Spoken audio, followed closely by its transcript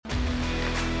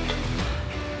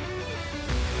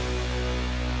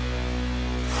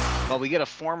Well, we get a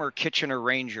former Kitchener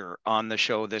Ranger on the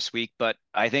show this week, but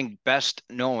I think best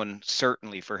known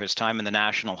certainly for his time in the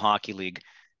National Hockey League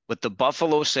with the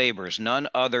Buffalo Sabres, none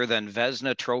other than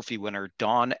Vezina Trophy winner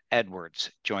Don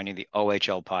Edwards joining the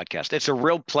OHL podcast. It's a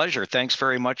real pleasure. Thanks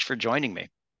very much for joining me.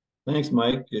 Thanks,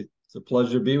 Mike. It's a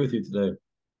pleasure to be with you today.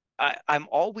 I'm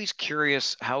always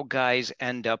curious how guys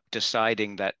end up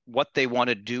deciding that what they want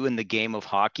to do in the game of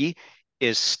hockey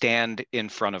is stand in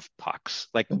front of pucks.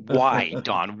 Like, why,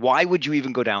 Don? Why would you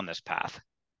even go down this path?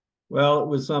 Well, it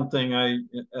was something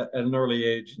at an early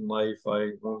age in life,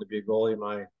 I wanted to be a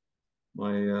goalie.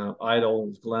 My idol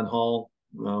was Glenn Hall,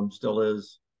 still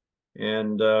is.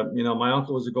 And, my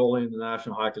uncle was a goalie in the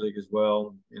National Hockey League as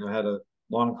well. Had a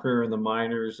long career in the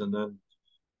minors. And then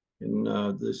in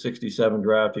the 67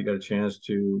 draft, he got a chance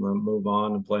to move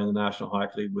on and play in the National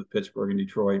Hockey League with Pittsburgh and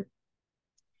Detroit.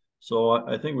 So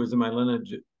I think it was in my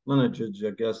lineage, I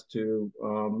guess, to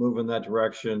move in that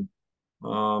direction.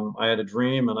 I had a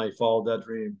dream and I followed that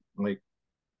dream. Like,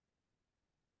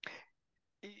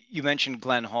 You mentioned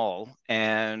Glenn Hall,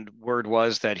 and word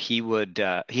was that he had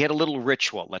a little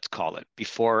ritual, let's call it,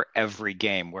 before every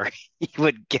game where he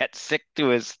would get sick to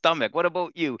his stomach. What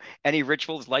about you? Any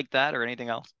rituals like that or anything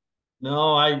else?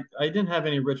 no, I didn't have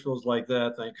any rituals like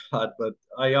that, thank God. But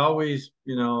I always,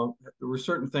 there were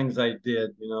certain things I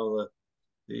did. The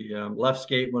left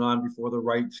skate went on before the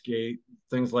right skate,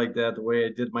 things like that. The way I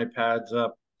did my pads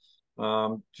up,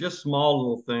 just small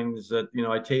little things that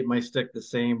I taped my stick the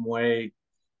same way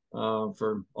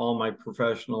for all my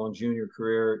professional and junior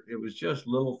career. It was just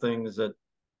little things that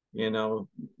you know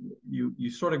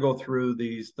you sort of go through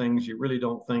these things. You really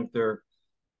don't think they're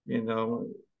you know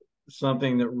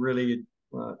something that really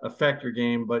affect your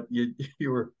game, but you you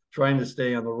were trying to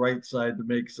stay on the right side to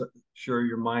make sure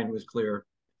your mind was clear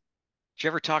Did you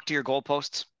ever talk to your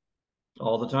goalposts?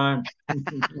 all the time.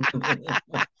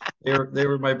 They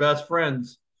were my best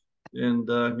friends. And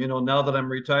now that I'm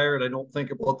retired, I don't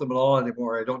think about them at all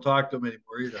anymore. I don't talk to them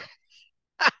anymore either.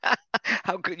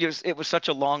 How could you? It was such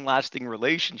a long-lasting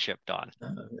relationship, Don.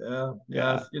 Yeah,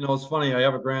 yeah. Yeah. It's funny. I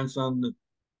have a grandson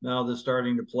now that's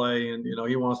starting to play, and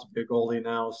he wants to be a goalie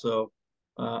now. So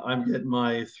I'm getting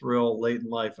my thrill late in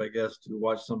life, I guess, to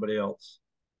watch somebody else.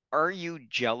 Are you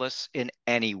jealous in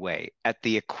any way at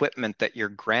the equipment that your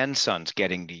grandson's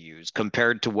getting to use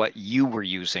compared to what you were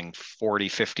using 40,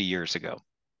 50 years ago?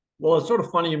 Well, it's sort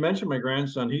of funny you mentioned my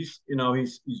grandson. He's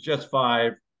just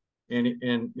 5,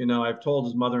 and I've told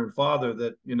his mother and father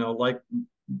that like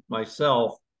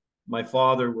myself, my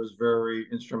father was very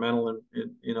instrumental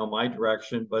in my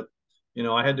direction, but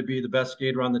I had to be the best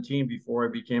skater on the team before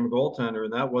I became a goaltender,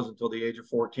 and that wasn't until the age of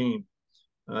 14.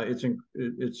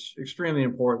 It's extremely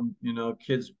important.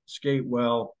 Kids skate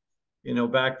well.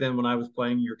 Back then when I was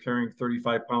playing, you're carrying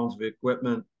 35 pounds of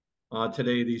equipment.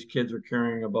 Today, these kids are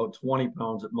carrying about 20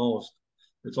 pounds at most.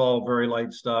 It's all very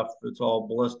light stuff. It's all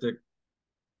ballistic.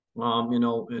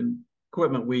 And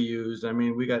equipment we use. I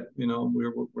mean, we got,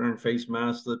 we're wearing face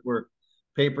masks that were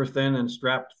paper thin and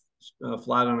strapped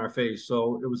flat on our face.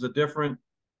 So it was a different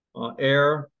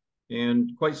air.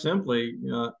 And quite simply,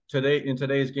 in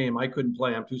today's game, I couldn't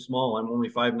play. I'm too small. I'm only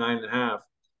 5'9.5".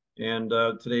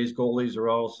 And today's goalies are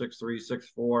all 6'3",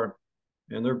 6'4",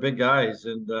 and they're big guys.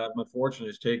 And unfortunately,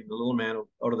 it's taking the little man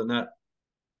out of the net.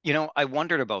 I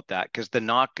wondered about that because the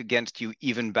knock against you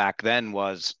even back then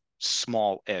was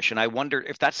small-ish. And I wondered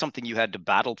if that's something you had to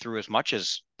battle through as much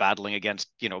as battling against,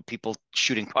 people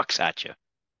shooting pucks at you.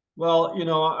 Well,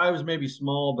 I was maybe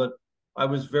small, but I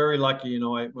was very lucky.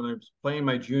 When I was playing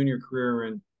my junior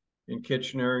career in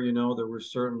Kitchener, there were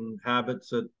certain habits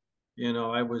that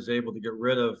I was able to get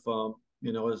rid of.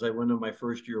 As I went into my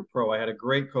first year of pro, I had a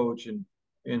great coach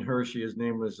in Hershey. His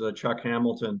name was Chuck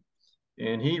Hamilton,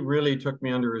 and he really took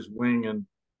me under his wing. And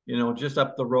just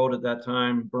up the road at that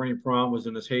time, Bernie Prom was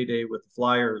in his heyday with the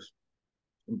Flyers,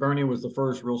 and Bernie was the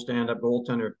first real stand-up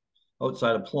goaltender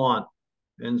outside of Plant.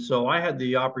 And so I had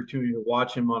the opportunity to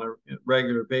watch him on a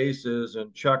regular basis.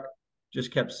 And Chuck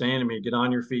just kept saying to me, "Get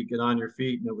on your feet, get on your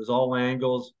feet." And it was all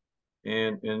angles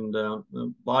and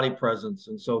body presence.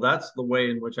 And so that's the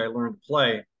way in which I learned to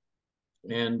play.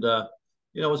 And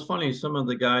it was funny. Some of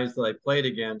the guys that I played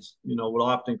against, would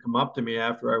often come up to me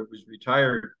after I was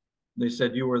retired. They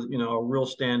said, "You were, a real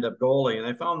stand-up goalie." And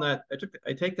I found that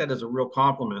I take that as a real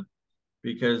compliment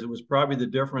because it was probably the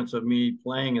difference of me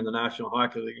playing in the National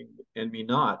Hockey League and me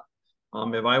not.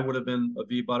 If I would have been a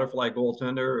V butterfly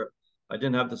goaltender, I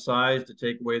didn't have the size to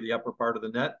take away the upper part of the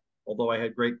net, although I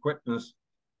had great quickness.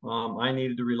 I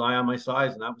needed to rely on my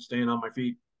size, and that was staying on my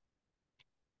feet.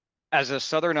 As a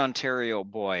Southern Ontario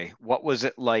boy, what was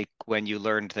it like when you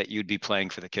learned that you'd be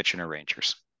playing for the Kitchener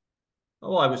Rangers?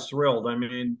 Oh, I was thrilled. I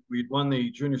mean, we'd won the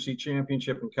Junior C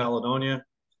championship in Caledonia.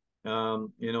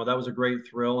 That was a great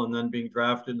thrill. And then being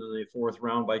drafted in the fourth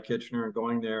round by Kitchener and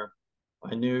going there,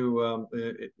 I knew,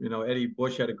 Eddie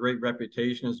Bush had a great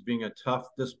reputation as being a tough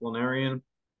disciplinarian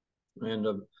and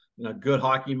a good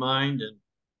hockey mind.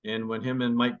 And when him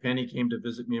and Mike Penny came to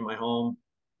visit me in my home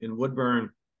in Woodburn,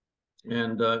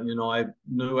 and I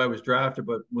knew I was drafted,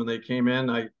 but when they came in,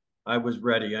 I was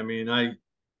ready. I mean,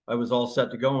 I was all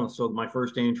set to go. And so my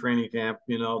first day in training camp,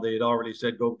 they had already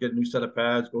said, go get a new set of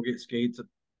pads, go get skates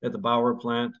at the Bauer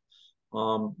plant.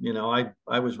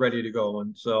 I was ready to go.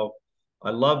 And so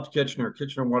I loved Kitchener.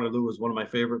 Kitchener Waterloo was one of my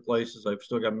favorite places. I've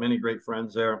still got many great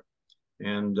friends there.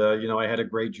 And, I had a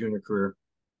great junior career.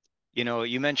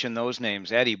 You mentioned those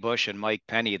names, Eddie Bush and Mike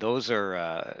Penny. Those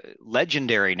are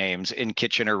legendary names in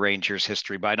Kitchener Rangers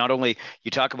history. By not only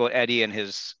you talk about Eddie and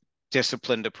his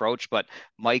disciplined approach, but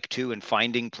Mike too, and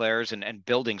finding players and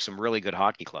building some really good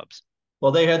hockey clubs.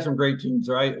 Well, they had some great teams.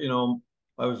 I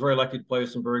was very lucky to play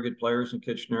with some very good players in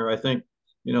Kitchener. I think,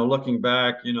 looking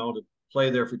back, to play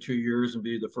there for 2 years and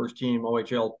be the first team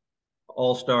OHL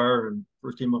All Star and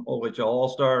first team OHL All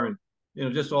Star, and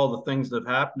just all the things that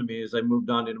have happened to me as I moved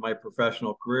on into my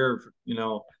professional career.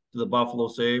 To the Buffalo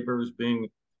Sabres, being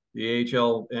the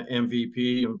AHL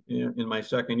MVP in my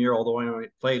second year, although I only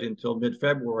played until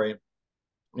mid-February.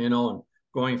 And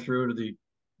going through to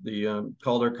the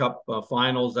Calder Cup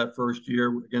finals that first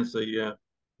year against the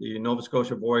Nova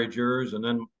Scotia Voyageurs, and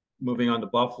then moving on to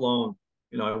Buffalo.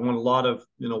 And I won a lot of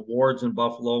awards in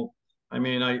Buffalo. I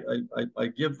mean, I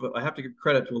have to give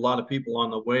credit to a lot of people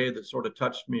on the way that sort of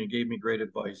touched me and gave me great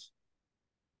advice.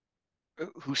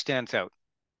 Who stands out?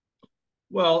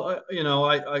 Well,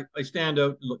 I stand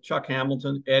out. Chuck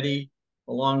Hamilton, Eddie,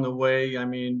 along the way. I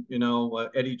mean,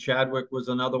 Eddie Chadwick was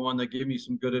another one that gave me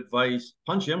some good advice.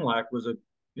 Punch Imlach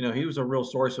he was a real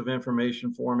source of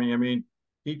information for me. I mean,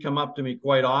 he'd come up to me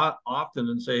quite often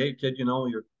and say, "Hey, kid, you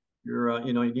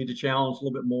need to challenge a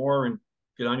little bit more and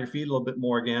get on your feet a little bit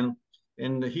more again."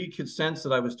 And he could sense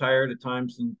that I was tired at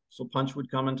times, and so Punch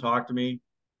would come and talk to me,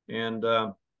 and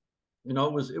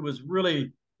it was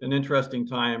really an interesting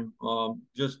time.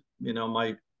 Just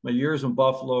my years in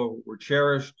Buffalo were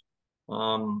cherished,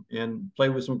 and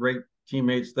played with some great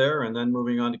teammates there. And then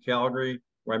moving on to Calgary,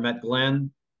 where I met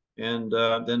Glenn, and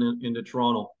then into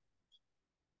Toronto.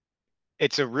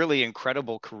 It's a really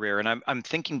incredible career. And I'm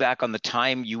thinking back on the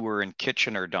time you were in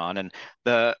Kitchener, Don, and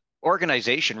the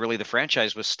organization, really the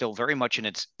franchise was still very much in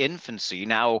its infancy,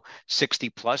 now 60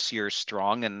 plus years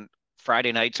strong. And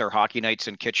Friday nights are hockey nights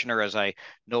in Kitchener, as I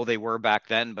know they were back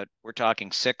then, but we're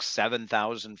talking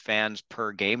 7,000 fans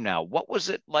per game now. What was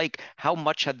it like? How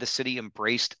much had the city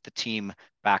embraced the team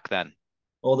back then?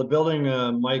 Well, the building,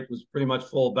 Mike, was pretty much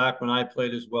full back when I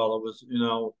played as well. It was,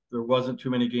 there wasn't too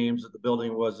many games that the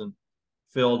building wasn't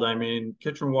filled. I mean,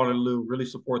 Kitchener Waterloo really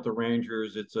support the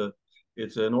Rangers.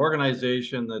 It's an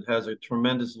organization that has a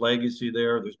tremendous legacy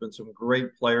there. There's been some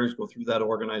great players go through that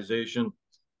organization,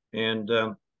 and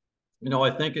I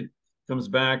think it comes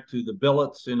back to the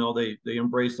billets. They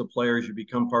embrace the players. You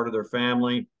become part of their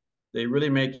family. They really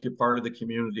make you part of the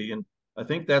community, and I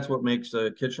think that's what makes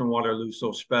Kitchener Waterloo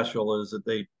so special. Is that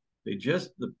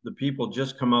the people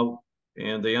just come out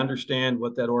and they understand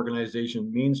what that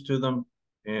organization means to them,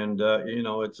 and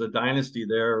it's a dynasty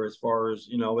there as far as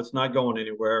it's not going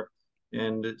anywhere,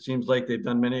 and it seems like they've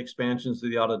done many expansions to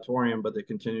the auditorium, but they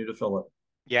continue to fill it.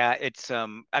 Yeah, it's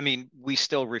I mean, we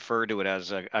still refer to it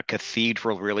as a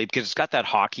cathedral really because it's got that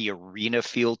hockey arena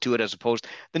feel to it as opposed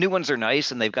the new ones are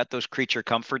nice and they've got those creature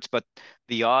comforts, but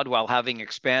the odd, while having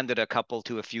expanded a couple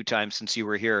to a few times since you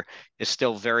were here, is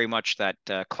still very much that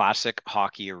classic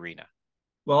hockey arena.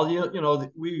 Well,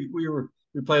 we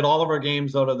played all of our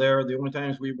games out of there. The only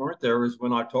times we weren't there was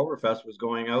when Oktoberfest was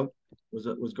going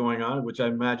on, which I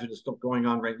imagine is still going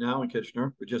on right now in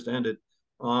Kitchener. It just ended.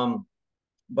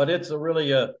 But it's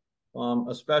a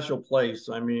special place.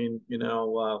 I mean,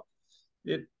 the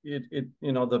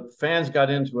fans got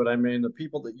into it. I mean, the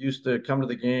people that used to come to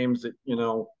the games that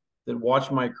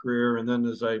watched my career, and then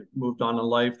as I moved on in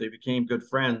life, they became good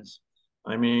friends.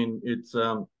 I mean, it's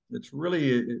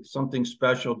really something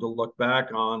special to look back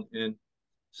on and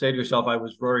say to yourself, I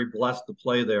was very blessed to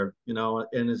play there.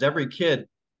 And as every kid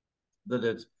that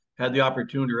has had the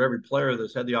opportunity, or every player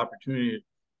that's had the opportunity,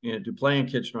 to play in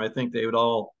Kitchener, I think they would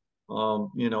all,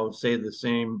 say the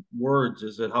same words: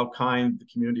 is that how kind the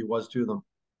community was to them.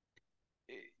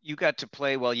 You got to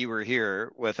play while you were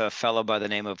here with a fellow by the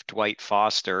name of Dwight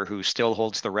Foster, who still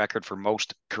holds the record for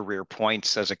most career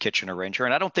points as a Kitchener Ranger.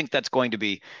 And I don't think that's going to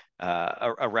be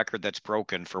a record that's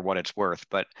broken for what it's worth.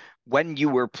 But when you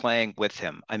were playing with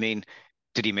him, I mean,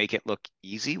 Did he make it look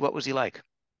easy? What was he like?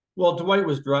 Well, Dwight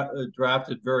was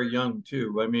drafted very young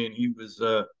too. I mean, he was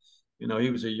a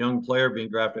young player being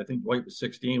drafted. I think Dwight was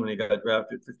 16 when he got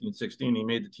drafted, 15, 16. He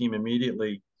made the team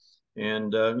immediately,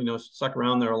 and stuck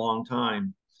around there a long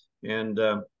time. And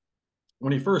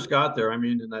when he first got there, I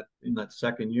mean, in that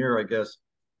second year, I guess,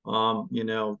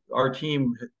 our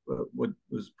team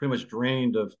was pretty much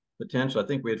drained of potential. I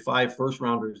think we had 5 first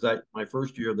rounders that my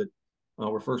first year that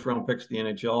were first round picks in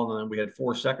the NHL, and then we had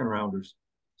 4 second rounders.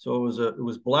 So it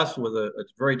was blessed with a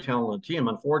very talented team.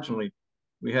 Unfortunately,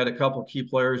 we had a couple key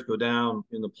players go down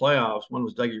in the playoffs. One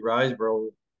was Dougie Riseborough,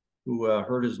 who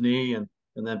hurt his knee, and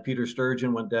then Peter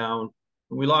Sturgeon went down.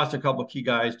 And we lost a couple key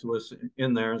guys to us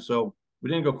in there, and so we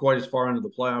didn't go quite as far into the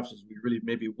playoffs as we really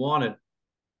maybe wanted.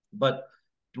 But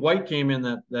Dwight came in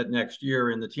that next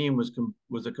year, and the team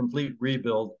was a complete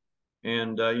rebuild,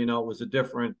 and it was a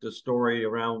different story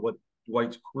around what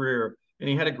Dwight's career, and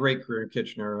he had a great career in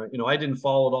Kitchener. I didn't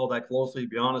follow it all that closely, to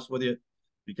be honest with you,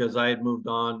 because I had moved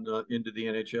on into the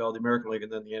NHL, the American League,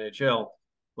 and then the NHL.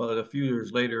 But a few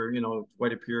years later,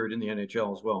 Dwight appeared in the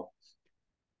NHL as well.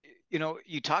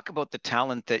 You talk about the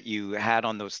talent that you had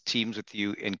on those teams with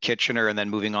you in Kitchener, and then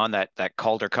moving on that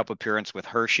Calder Cup appearance with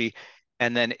Hershey,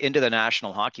 and then into the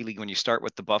National Hockey League when you start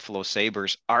with the Buffalo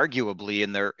Sabres, arguably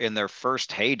in their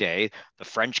first heyday. The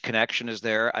French connection is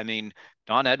there. I mean,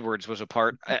 Don Edwards was a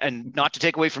part, and not to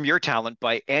take away from your talent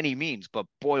by any means, but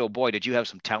boy, oh boy, did you have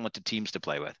some talented teams to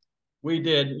play with. We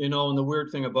did, and the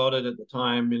weird thing about it at the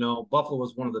time, Buffalo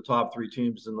was one of the top 3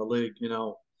 teams in the league.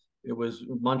 It was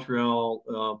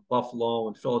Montreal, Buffalo,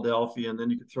 and Philadelphia, and then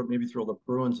you could maybe throw the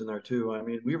Bruins in there too. I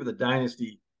mean, we were the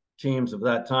dynasty teams of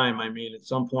that time. I mean, at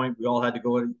some point we all had to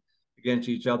go against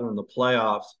each other in the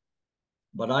playoffs,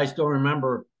 but I still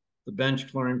remember the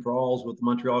bench clearing brawls with the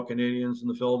Montreal Canadiens and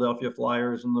the Philadelphia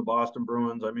Flyers and the Boston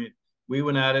Bruins. I mean, we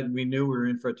went at it and we knew we were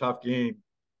in for a tough game.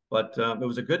 But it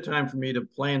was a good time for me to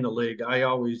play in the league. I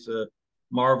always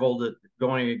marveled at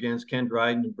going against Ken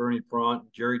Dryden and Bernie Pront,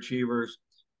 and Jerry Cheevers.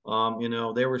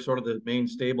 They were sort of the main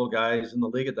stable guys in the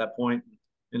league at that point.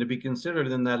 And to be considered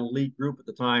in that elite group at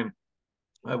the time,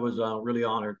 I was really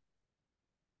honored.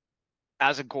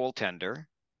 As a goaltender,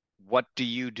 what do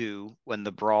you do when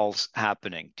the brawl's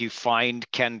happening? Do you find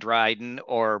Ken Dryden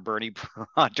or Bernie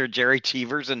Pront or Jerry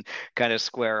Cheevers and kind of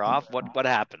square off? What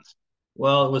happens?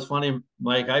 Well, it was funny,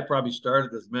 Mike. I probably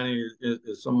started as many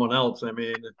as someone else. I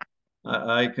mean,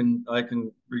 I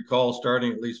can recall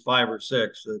starting at least 5 or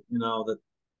 6.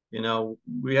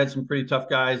 We had some pretty tough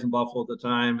guys in Buffalo at the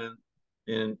time,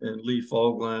 and Lee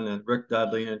Fogland and Rick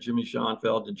Dudley and Jimmy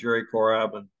Schoenfeld and Jerry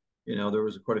Korab, and there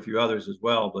was quite a few others as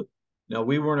well. But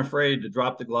we weren't afraid to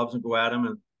drop the gloves and go at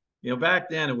them. And back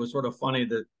then it was sort of funny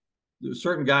that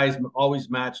certain guys always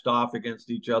matched off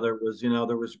against each other. It was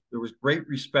there was great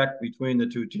respect between the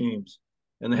 2 teams,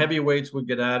 and the heavyweights would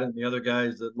get at it, and the other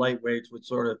guys, the lightweights, would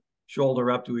sort of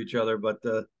shoulder up to each other. But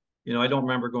I don't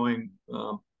remember going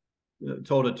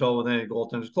toe to toe with any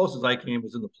goaltenders. As close as I came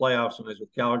was in the playoffs when I was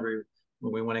with Calgary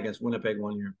when we went against Winnipeg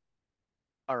one year.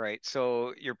 All right,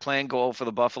 so you're playing goal for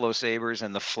the Buffalo Sabres,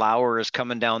 and the flower is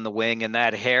coming down the wing, and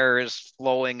that hair is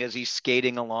flowing as he's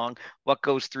skating along. What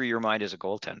goes through your mind as a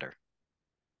goaltender?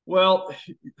 Well,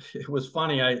 it was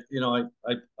funny. I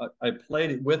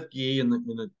played it with Guy in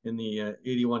the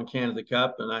 '81 Canada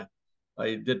Cup, and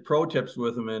I did pro tips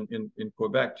with him in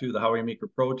Quebec too, the Howie Meeker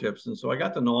pro tips, and so I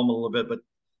got to know him a little bit. But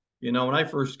when I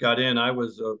first got in, I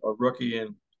was a rookie,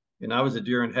 and I was a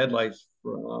deer in headlights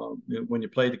when you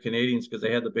played the Canadians because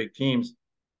they had the big teams.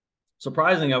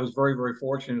 Surprisingly, I was very, very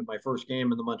fortunate in my first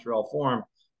game in the Montreal Forum.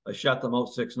 I shut them out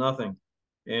 6-0,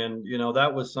 and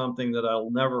that was something that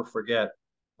I'll never forget.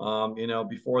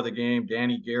 Before the game,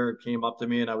 Danny Garrett came up to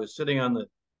me, and I was sitting on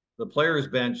the players'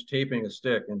 bench taping a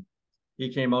stick, and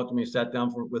he came out to me, sat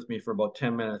down with me for about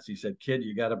 10 minutes. He said, "Kid,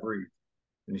 you got to breathe."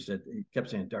 And he kept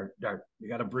saying, "Dart, Dart, you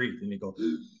got to breathe." And he goes,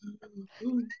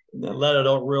 and then let it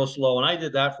out real slow. And I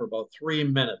did that for about 3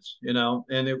 minutes,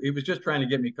 and he was just trying to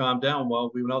get me calmed down.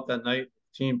 Well, we went out that night,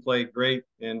 the team played great,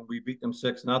 and we beat them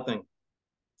 6-0.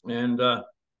 And,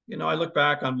 I look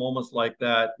back on moments like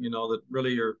that, that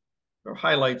really are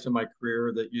highlights in my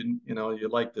career that you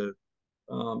like to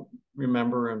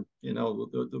remember, and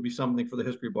there'll be something for the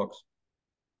history books.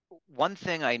 One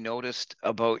thing I noticed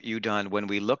about you, Don, when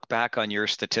we look back on your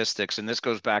statistics, and this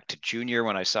goes back to junior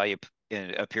when I saw you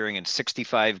appearing in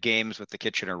 65 games with the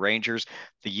Kitchener Rangers,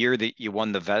 the year that you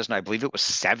won the Vezina, I believe it was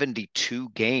 72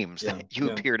 games Yeah, that you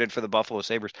yeah. appeared in for the Buffalo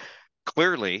Sabres.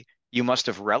 Clearly, you must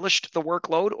have relished the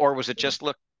workload, or was it Yeah. just,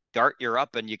 look, Dart, you're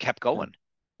up, and you kept going?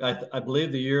 I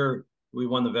believe the year we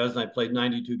won the Vezina, I played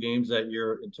 92 games that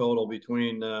year in total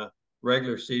between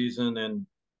regular season and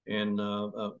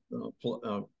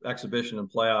exhibition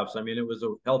and playoffs. I mean, it was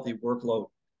a healthy workload.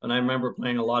 And I remember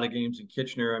playing a lot of games in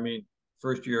Kitchener. I mean,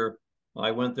 first year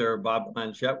I went there, Bob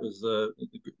Blanchette was the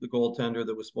goaltender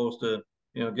that was supposed to,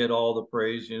 get all the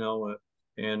praise,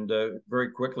 and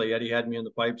very quickly Eddie had me in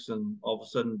the pipes, and all of a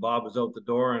sudden Bob was out the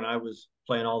door, and I was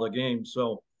playing all the games.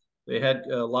 So they had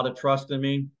a lot of trust in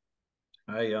me.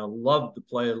 I loved to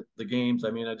play the games.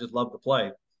 I mean, I just loved to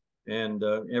play, and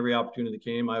every opportunity that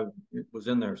came, I was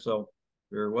in there. So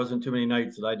there wasn't too many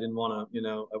nights that I didn't want to,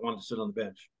 I wanted to sit on the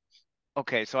bench.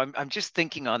 Okay, so I'm just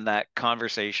thinking on that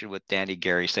conversation with Danny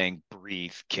Gary saying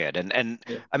breathe, kid. And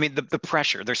Yeah. I mean the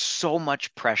pressure. There's so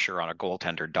much pressure on a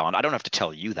goaltender, Don. I don't have to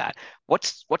tell you that.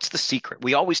 What's the secret?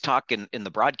 We always talk in the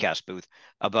broadcast booth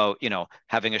about,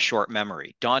 having a short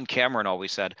memory. Don Cameron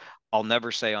always said, I'll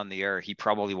never say on the air he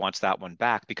probably wants that one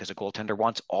back because a goaltender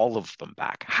wants all of them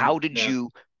back. How did Yeah.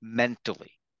 you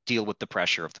mentally deal with the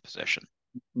pressure of the position?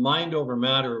 Mind over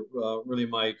matter, really,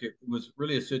 Mike. It was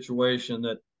really a situation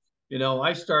that,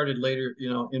 I started later,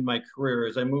 in my career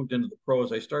as I moved into the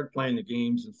pros. I started playing the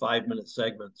games in 5 minute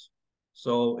segments.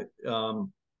 So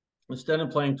instead of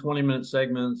playing 20-minute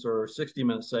segments or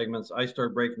 60-minute segments, I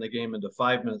started breaking the game into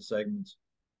 5 minute segments.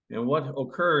 And what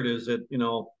occurred is that,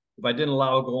 if I didn't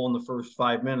allow a goal in the first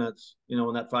 5 minutes, in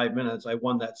that 5 minutes, I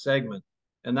won that segment.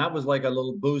 And that was like a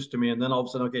little boost to me. And then all of a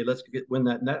sudden, okay, let's win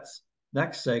that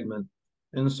next segment.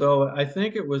 And so I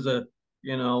think it was a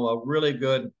really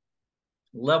good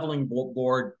leveling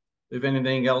board, if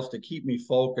anything else, to keep me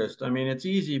focused. I mean, it's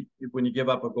easy when you give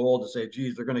up a goal to say,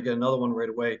 geez, they're going to get another one right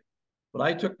away. But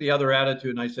I took the other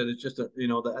attitude and I said, it's just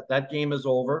that game is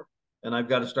over and I've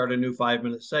got to start a new 5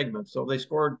 minute segment. So they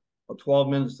scored 12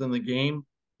 minutes in the game.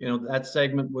 That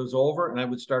segment was over and I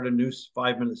would start a new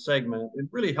 5 minute segment. It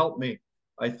really helped me,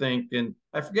 I think. And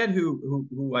I forget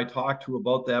who I talked to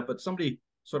about that, but somebody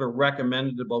sort of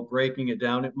recommended about breaking it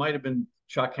down. It might have been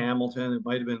Chuck Hamilton. It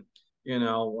might have been,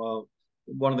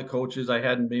 one of the coaches I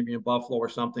had maybe in Buffalo or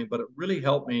something, but it really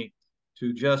helped me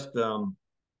to just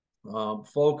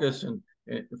focus and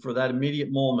for that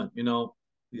immediate moment.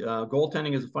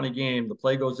 Goaltending is a funny game. The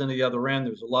play goes into the other end.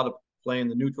 There's a lot of play in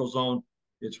the neutral zone.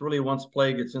 It's really once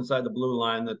play gets inside the blue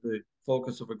line that the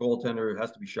focus of a goaltender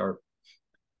has to be sharp.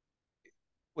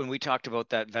 When we talked about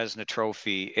that Vezina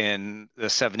Trophy in the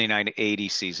 79-80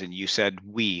 season, you said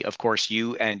we, of course,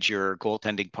 you and your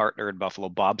goaltending partner in Buffalo,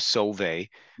 Bob Sauvé,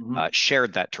 Mm-hmm.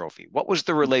 shared that trophy. What was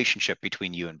the relationship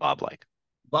between you and Bob like?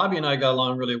 Bobby and I got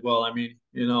along really well. I mean,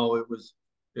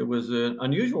 it was an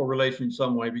unusual relation in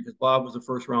some way because Bob was a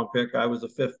first round pick. I was a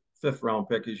fifth round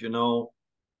pick, as you know.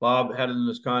 Bob had it in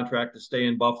his contract to stay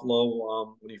in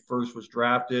Buffalo when he first was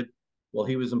drafted. Well,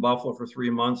 he was in Buffalo for 3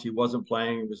 months. He wasn't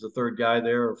playing. He was the third guy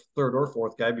there, or third or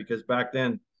fourth guy, because back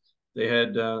then they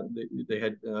had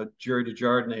Jerry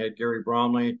DeJardin, they had Gary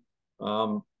Bromley,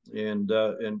 and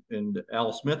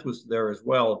Al Smith was there as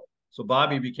well. So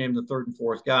Bobby became the third and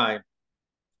fourth guy.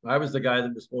 I was the guy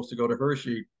that was supposed to go to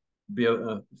Hershey,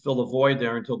 fill the void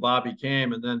there until Bobby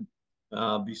came, and then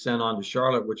be sent on to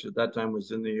Charlotte, which at that time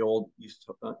was in the old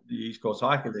the East Coast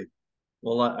Hockey League.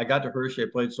 Well, I got to Hershey. I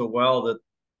played so well that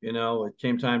it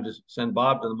came time to send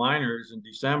Bob to the minors in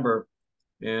December,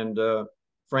 and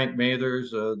Frank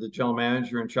Mathers, the general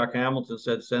manager, and Chuck Hamilton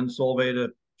said send Solvay to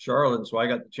Charlotte. And so I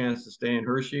got the chance to stay in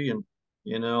Hershey, and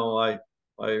I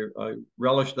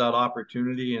relished that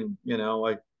opportunity, and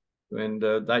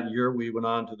that year we went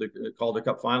on to the Calder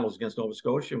Cup Finals against Nova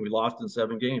Scotia, and we lost in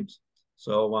 7 games.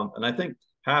 So, and I think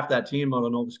half that team out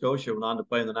of Nova Scotia went on to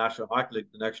play in the National Hockey League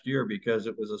the next year because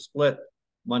it was a split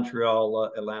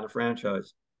Montreal Atlanta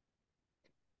franchise.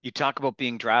 You talk about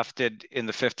being drafted in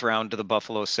the fifth round to the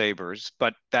Buffalo Sabres,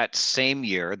 but that same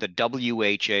year, the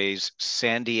WHA's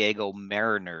San Diego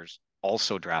Mariners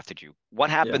also drafted you. What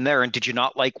Yeah. happened there? And did you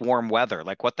not like warm weather?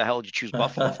 Like, what the hell did you choose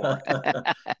Buffalo for?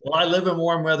 Well, I live in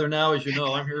warm weather now, as you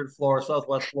know. I'm here in Florida,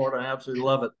 Southwest Florida. I absolutely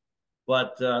love it.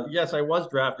 But yes, I was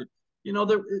drafted.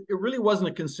 It really wasn't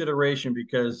a consideration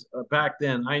because back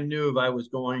then I knew if I was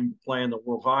going to play in the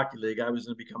World Hockey League, I was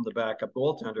going to become the backup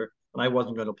goaltender, and I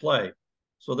wasn't going to play.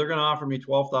 So they're going to offer me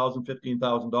 $12,000,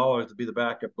 $15,000 to be the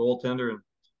backup goaltender,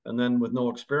 and then with no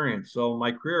experience. So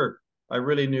my career, I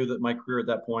really knew that my career at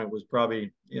that point was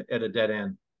probably at a dead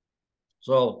end.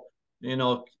 So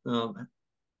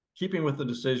keeping with the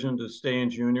decision to stay in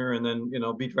junior and then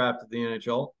be drafted to the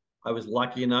NHL, I was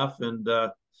lucky enough, and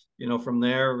from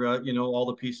there, all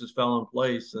the pieces fell in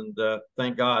place, and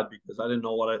thank God, because I didn't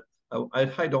know I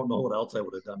don't know what else I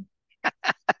would have done.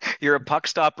 You're a puck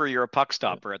stopper. You're a puck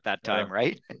stopper at that Yeah, time,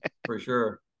 right? for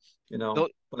sure. Tho-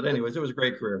 But anyways, it was a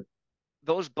great career.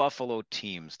 those Buffalo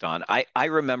teams, Don, I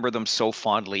remember them so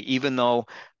fondly, even though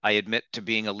I admit to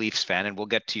being a Leafs fan, and we'll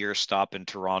get to your stop in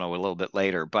Toronto a little bit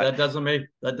later. But That doesn't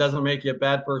make you a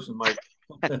bad person, Mike.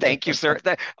 thank you, sir.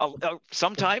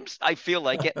 Sometimes I feel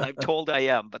like it, and I'm told I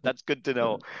am, but that's good to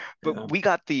know. But Yeah. we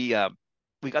got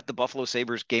the Buffalo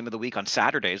Sabres game of the week on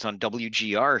Saturdays on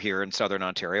WGR here in Southern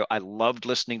Ontario. I loved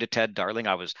listening to Ted Darling.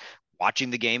 I was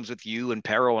watching the games with you and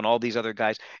Perro and all these other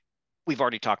guys. We've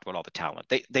already talked about all the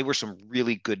talent. They were some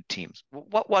really good teams.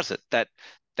 What was it that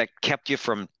kept you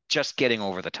from just getting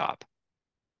over the top?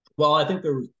 Well, I think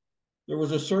there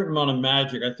was a certain amount of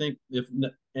magic. I think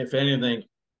if anything,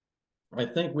 I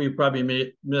think we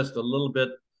probably missed a little bit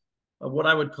of what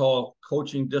I would call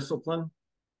coaching discipline.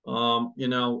 At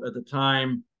the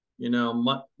time,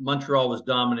 Montreal was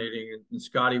dominating, and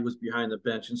Scotty was behind the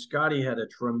bench, and Scotty had a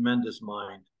tremendous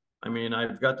mind. I mean, I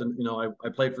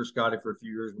played for Scotty for a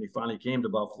few years when he finally came to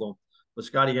Buffalo, but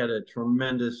Scotty had a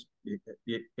tremendous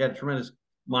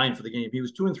mind for the game. He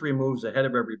was 2 and 3 moves ahead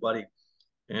of everybody,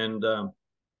 and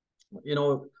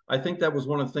I think that was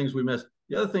one of the things we missed.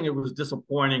 The other thing that was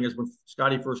disappointing is when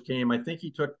Scotty first came, I think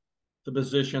he took the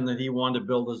position that he wanted to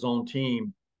build his own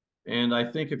team. And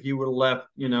I think if he would have left,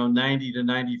 90 to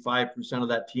 95% of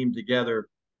that team together,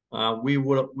 we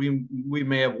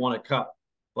may have won a cup.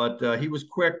 But he was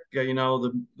quick.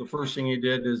 The first thing he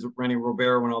did is Rennie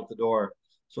Robert went out the door,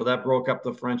 so that broke up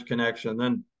the French connection.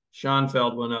 Then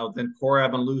Schoenfeld went out. Then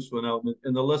Korab and Luce went out,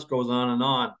 and the list goes on and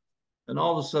on. And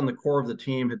all of a sudden, the core of the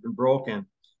team had been broken.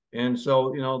 And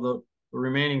so, the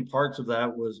remaining parts of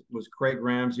that was Craig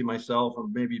Ramsey, myself,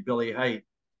 and maybe Billy Height.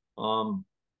 Um,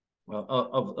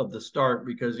 of the start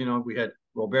because we had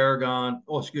Robert gone.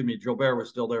 Oh, excuse me, Jobert was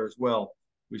still there as well.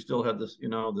 We still had this,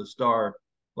 the star,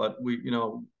 but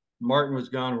Martin was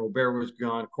gone, Robert was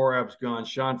gone, Korab's gone,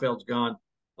 Schoenfeld's gone,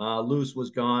 Luce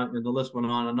was gone, and the list went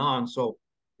on and on. So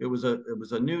it was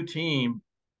a new team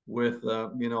with a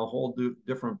whole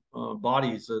different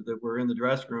bodies that were in the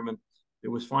dressing room, and it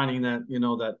was finding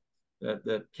that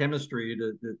chemistry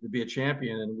to be a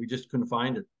champion, and we just couldn't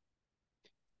find it.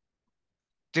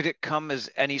 Did it come as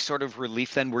any sort of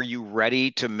relief then? Were you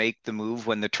ready to make the move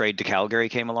when the trade to Calgary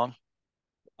came along?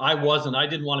 I wasn't. I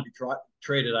didn't want to be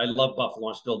traded. I love Buffalo.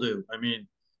 I still do. I mean,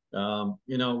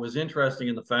 it was interesting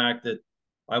in the fact that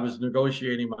I was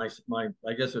negotiating my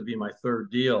I guess it'd be my third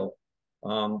deal,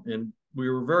 and we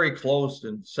were very close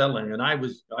in settling. And I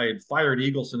had fired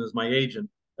Eagleson as my agent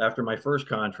after my first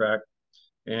contract,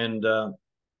 and I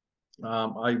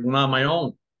went on my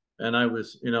own. And I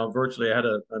was, virtually I had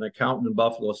an accountant in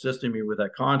Buffalo assisting me with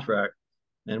that contract.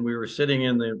 And we were sitting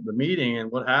in the meeting,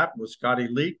 and what happened was Scotty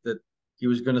leaked that he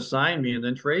was going to sign me and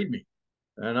then trade me.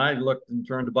 And I looked and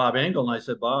turned to Bob Engel and I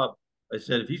said, Bob, I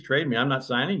said, if he's trading me, I'm not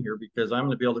signing here because I'm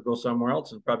going to be able to go somewhere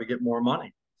else and probably get more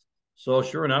money. So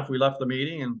sure enough, we left the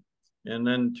meeting, and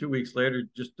then 2 weeks later,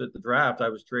 just at the draft, I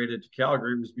was traded to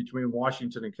Calgary. It was between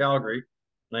Washington and Calgary.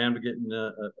 And I ended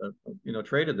up getting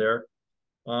traded there.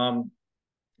 Um,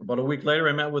 about a week later,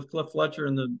 I met with Cliff Fletcher,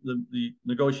 and the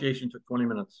negotiation took 20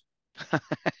 minutes. I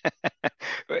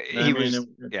He mean, was,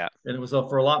 yeah. and it was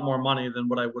for a lot more money than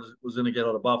what I was going to get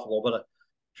out of Buffalo. But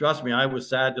trust me, I was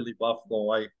sad to leave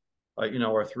Buffalo. We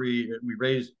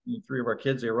raised 3 of our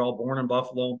kids. They were all born in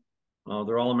Buffalo.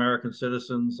 They're all American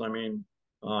citizens. I mean,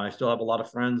 I still have a lot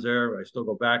of friends there. I still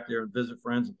go back there and visit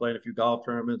friends and play in a few golf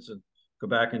tournaments and go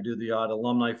back and do the odd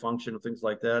alumni function and things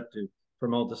like that to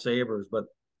promote the Sabres. But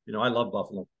I love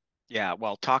Buffalo. Yeah,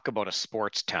 well, talk about a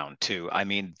sports town too. I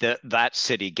mean, that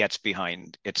city gets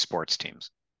behind its sports teams.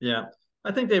 Yeah.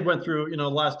 I think they went through, the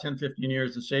last 10, 15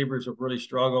 years, the Sabres have really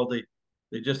struggled.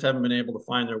 They just haven't been able to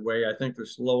find their way. I think they're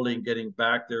slowly getting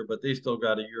back there, but they still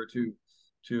got a year or two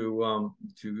to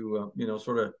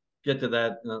sort of get to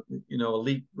that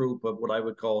elite group of what I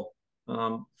would call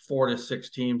 4 to 6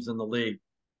 teams in the league.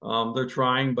 They're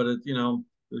trying, but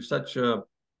there's such a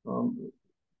um,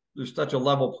 there's such a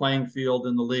level playing field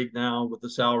in the league now with the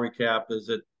salary cap is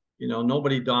that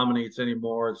nobody dominates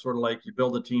anymore. It's sort of like you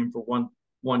build a team for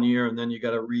one year and then you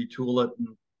got to retool it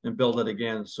and build it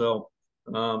again. So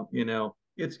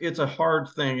it's a hard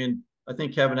thing, and I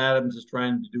think Kevin Adams is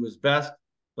trying to do his best.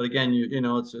 But again,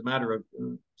 it's a matter of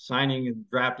signing and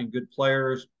drafting good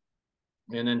players,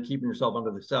 and then keeping yourself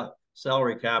under the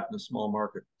salary cap in a small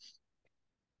market.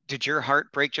 Did your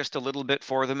heart break just a little bit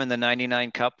for them in the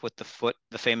 99 Cup with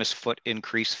the famous foot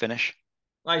increase finish?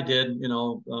 I did,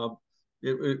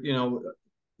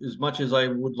 as much as I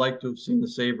would like to have seen the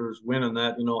Sabres win in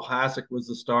that, Hasek was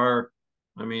the star.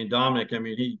 I mean, Dominic, I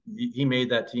mean, he made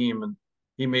that team and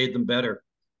he made them better.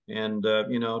 And,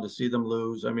 to see them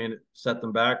lose, I mean, it set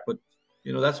them back. But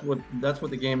that's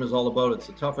what the game is all about. It's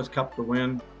the toughest cup to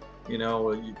win. You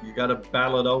got to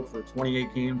battle it out for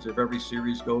 28 games if every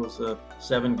series goes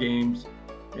 7 games,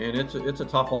 and it's a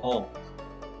tough haul.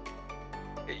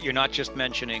 You're not just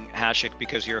mentioning Hasek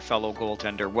because you're a fellow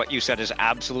goaltender. What you said is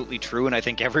absolutely true, and I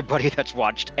think everybody that's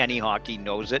watched any hockey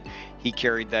knows it. He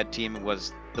carried that team and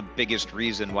was the biggest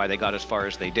reason why they got as far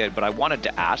as they did. But I wanted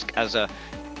to ask, as a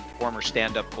former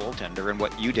stand-up goaltender and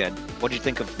what you did, what did you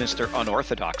think of Mr.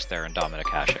 Unorthodox there in Dominik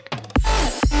Hasek?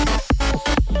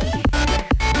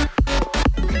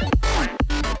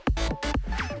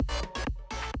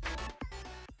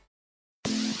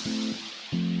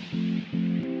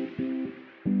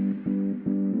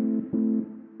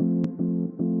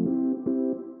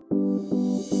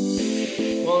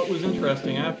 Well, it was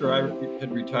interesting. After I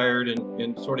had retired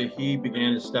and sort of he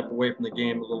began to step away from the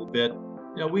game a little bit,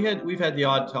 we've had the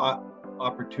odd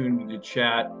opportunity to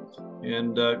chat,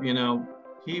 and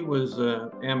he was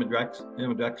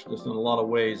ambidextrous in a lot of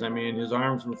ways. I mean, his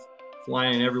arms were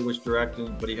flying every which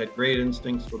direction, but he had great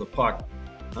instincts for the puck.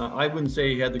 I wouldn't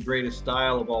say he had the greatest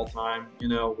style of all time,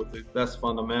 with the best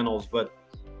fundamentals, but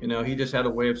he just had a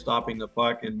way of stopping the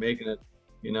puck and making it,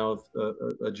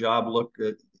 a job look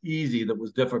easy that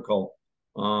was difficult.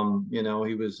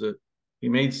 He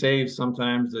made saves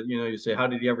sometimes that you say, how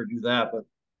did he ever do that? But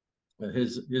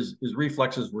his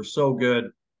reflexes were so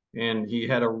good, and he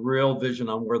had a real vision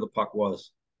on where the puck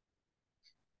was.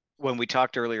 When we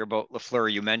talked earlier about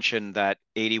Lafleur, you mentioned that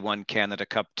 81 Canada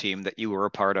Cup team that you were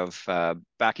a part of,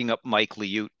 backing up Mike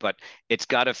Liut, but it's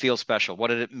got to feel special. What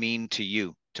did it mean to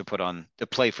you to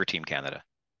play for Team Canada?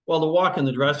 Well, to walk in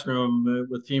the dressing room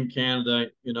with Team Canada,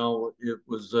 it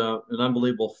was an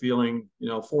unbelievable feeling.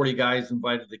 40 guys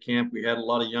invited to camp. We had a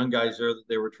lot of young guys there that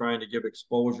they were trying to give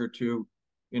exposure to,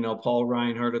 Paul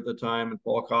Reinhardt at the time and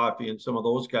Paul Coffey and some of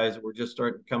those guys that were just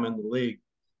starting to come in the league.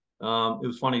 It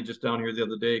was funny, just down here the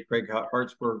other day, Craig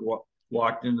Hartsburg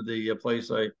walked into the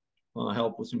place I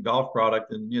helped with some golf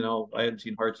product. And, I hadn't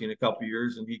seen Hartsy in a couple of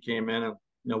years, and he came in and,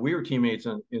 we were teammates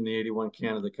in the 81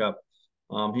 Canada Cup.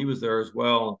 He was there as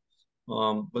well.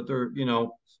 But they're,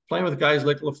 playing with guys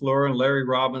like Lafleur and Larry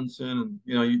Robinson,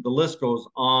 and, the list goes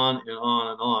on and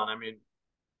on and on. I mean,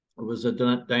 it was a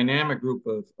dynamic group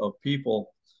of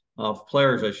people, of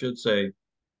players, I should say.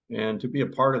 And to be a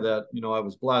part of that, I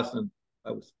was blessed, and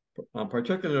I was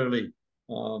particularly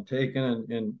taken,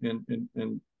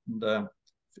 and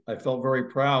I felt very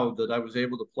proud that I was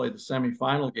able to play the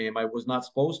semifinal game. I was not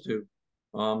supposed to.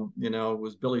 It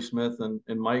was Billy Smith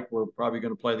and Mike were probably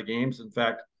going to play the games. In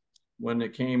fact, when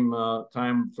it came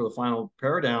time for the final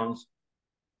pair downs,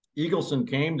 Eagleson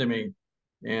came to me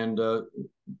and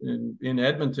in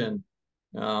Edmonton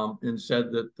and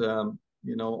said that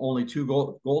only two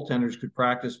goaltenders could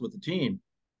practice with the team.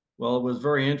 Well, it was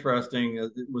very interesting.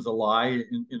 It was a lie,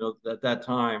 at that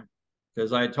time,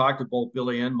 because I had talked to both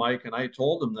Billy and Mike, and I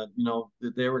told them that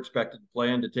that they were expected to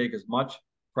play and to take as much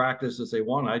practice as they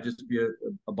wanted. I'd just be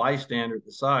a bystander at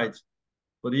the sides.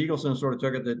 But Eagleson sort of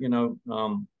took it that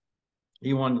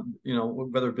he wanted,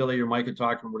 whether Billy or Mike had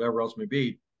talked to him, whatever else may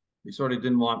be, he sort of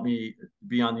didn't want me to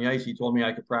be on the ice. He told me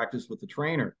I could practice with the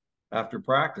trainer after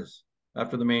practice,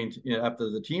 after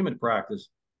the team had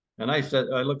practiced. And I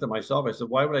looked at myself. I said,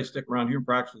 why would I stick around here and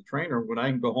practice with the trainer when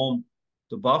I can go home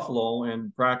to Buffalo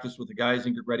and practice with the guys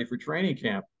and get ready for training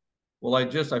camp? Well, I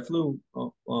flew.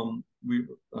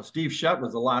 Steve Shutt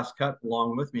was the last cut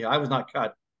along with me. I was not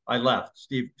cut. I left.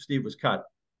 Steve was cut.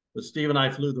 But Steve and I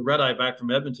flew the red eye back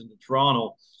from Edmonton to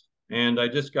Toronto, and I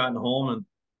just gotten home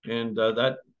and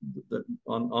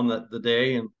on the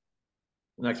day and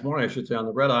the next morning, I should say, on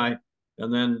the red eye.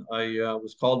 And then I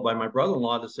was called by my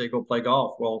brother-in-law to say, go play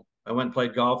golf. Well, I went and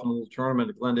played golf in a little tournament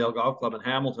at Glendale Golf Club in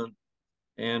Hamilton,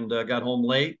 and got home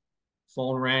late.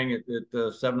 Phone rang at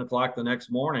 7 o'clock the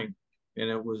next morning, and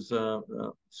it was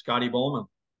Scotty Bowman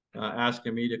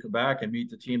asking me to come back and meet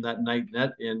the team that night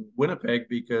in Winnipeg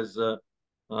because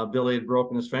Billy had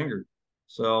broken his finger.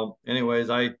 So, anyways,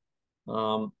 Aggie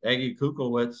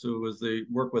Kuklowitz, who was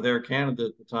worked with Air Canada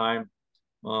at the time,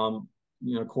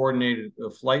 coordinated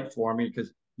a flight for me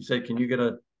because he said, can you get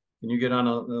on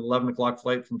an 11 o'clock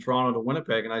flight from Toronto to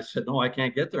Winnipeg? And I said, no, I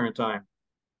can't get there in time.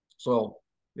 So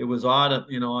it was odd. I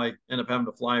ended up having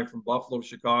to fly from Buffalo to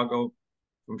Chicago,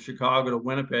 from Chicago to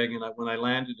Winnipeg. And when I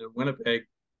landed in Winnipeg,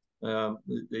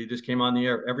 they just came on the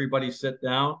air. Everybody sit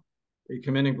down. They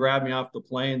come in and grab me off the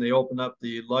plane. They opened up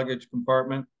the luggage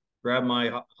compartment, grabbed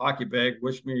my hockey bag,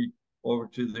 wished me over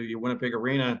to the Winnipeg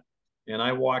Arena. And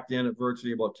I walked in at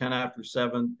virtually about 10 after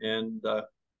 7, and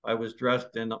I was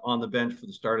dressed and on the bench for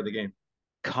the start of the game.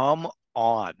 Come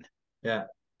on. Yeah.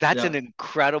 That's Yeah. an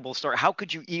incredible story. How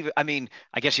could you even, I mean,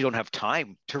 I guess you don't have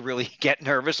time to really get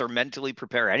nervous or mentally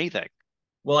prepare anything.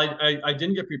 Well, I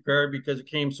didn't get prepared because it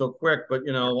came so quick, but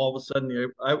all of a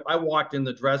sudden I walked in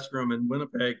the dressing room in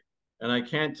Winnipeg, and I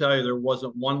can't tell you there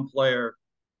wasn't one player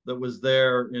that was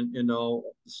there in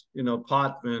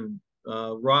Potvin,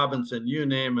 Robinson, you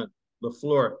name it,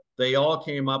 LaFleur. They all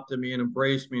came up to me and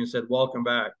embraced me and said, "Welcome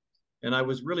back," and I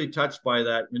was really touched by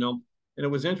that. And it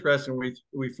was interesting.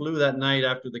 We flew that night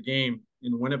after the game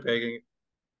in Winnipeg.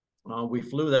 We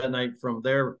flew that night from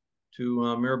there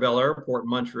to Mirabel Airport in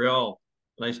Montreal.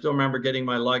 And I still remember getting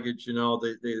my luggage.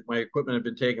 My equipment had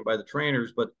been taken by the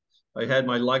trainers, but I had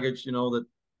my luggage, that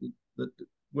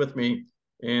with me.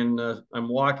 And I'm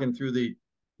walking through the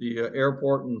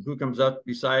airport, and who comes up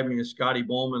beside me is Scotty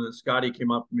Bowman. And Scotty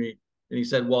came up to me and he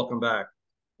said, "Welcome back."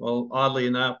 Well, oddly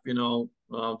enough,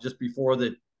 just before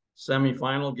the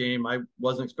semifinal game, I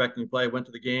wasn't expecting to play. I went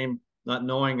to the game not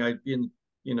knowing I'd been,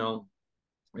 you know,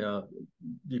 uh,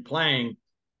 be playing.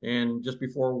 And just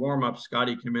before warm up,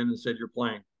 Scotty came in and said, "You're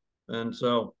playing." And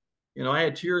so, I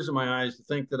had tears in my eyes to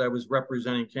think that I was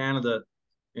representing Canada.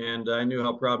 And I knew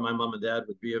how proud my mom and dad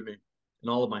would be of me and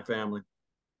all of my family.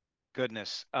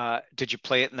 Goodness. Did you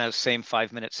play it in those same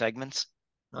 5 minute segments?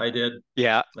 I did.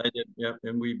 Yeah. I did. Yep.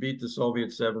 And we beat the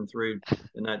Soviets 7-3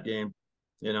 in that game.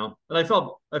 And I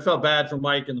felt bad for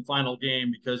Mike in the final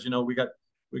game because,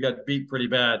 we got beat pretty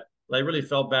bad. But I really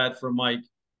felt bad for Mike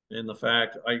in the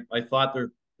fact I thought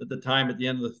there at the time at the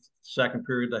end of the second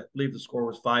period, I believe the score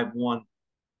was 5-1.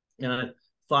 And I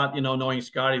thought, knowing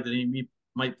Scotty, that he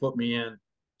might put me in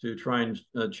to try and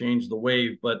change the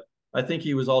wave. But I think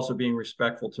he was also being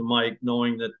respectful to Mike,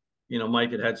 knowing that,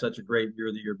 Mike had such a great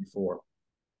year the year before.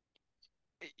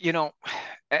 You know,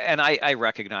 and I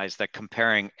recognize that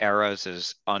comparing eras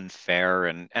is unfair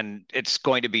and it's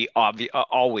going to be obvious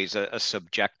always a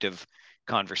subjective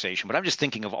conversation. But I'm just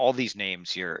thinking of all these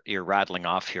names you're rattling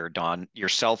off here, Don,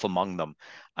 yourself among them.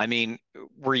 I mean,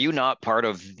 were you not part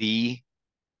of the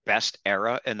best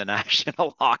era in the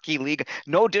National Hockey League?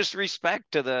 No disrespect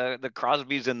to the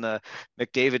Crosbys and the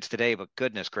McDavids today, but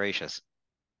goodness gracious.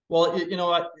 Well,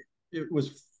 it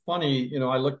was funny.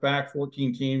 I look back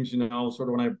 14 teams, sort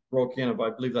of when I broke in, I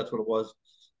believe that's what it was.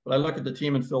 But I look at the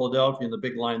team in Philadelphia and the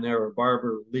big line there of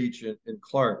Barber, Leach, and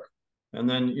Clark. And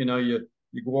then,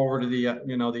 you go over to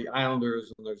the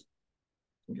Islanders, and there's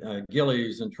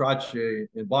Gillies and Trottier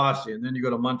and Bossy. And then you go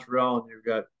to Montreal and you've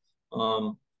got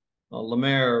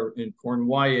Lemaire and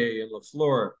Cournoyer and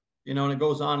Lafleur. And it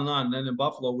goes on and on. And then in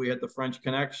Buffalo, we had the French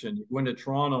Connection. You go into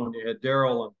Toronto and you had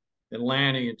Daryl and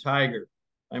Lanny and Tiger.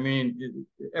 I mean,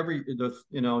 out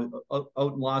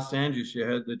in Los Angeles, you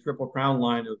had the Triple Crown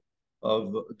line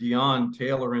of Dion,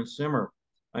 Taylor, and Simmer.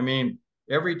 I mean,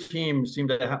 every team seemed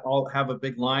to all have a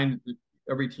big line.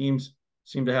 Every team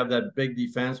seemed to have that big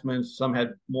defenseman. Some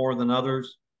had more than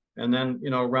others. And then,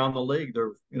 around the league,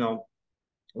 there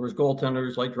was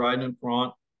goaltenders like Dryden and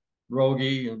Front,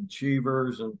 Rogie and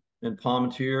Cheevers and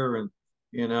Palmetier. And,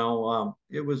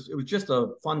 it was just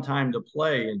a fun time to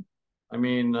play. And I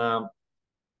mean,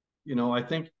 I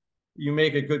think you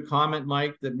make a good comment,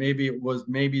 Mike, that maybe it was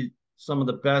maybe some of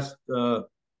the best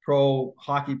pro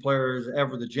hockey players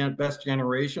ever, the best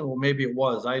generation. Well, maybe it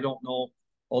was. I don't know.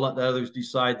 I'll let the others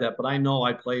decide that. But I know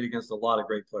I played against a lot of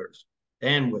great players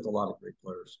and with a lot of great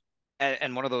players.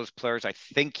 And one of those players I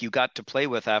think you got to play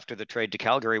with after the trade to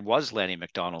Calgary was Lanny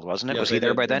McDonald, wasn't it? Was Yes, he I there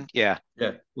did. by Yeah. then? Yeah.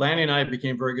 Yeah. Lanny and I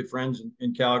became very good friends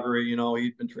in Calgary.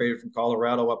 He'd been traded from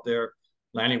Colorado up there.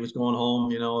 Lanny was going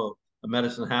home, a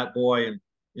medicine hat boy. And,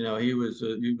 he was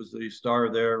the star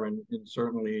there and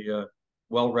certainly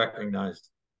well recognized.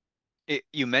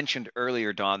 You mentioned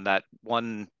earlier, Don, that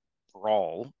one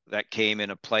brawl that came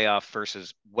in a playoff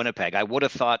versus Winnipeg. I would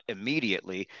have thought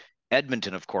immediately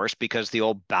Edmonton, of course, because the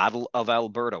old Battle of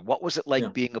Alberta. What was it like Yeah.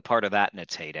 being a part of that in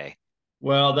its heyday?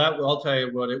 Well, I'll tell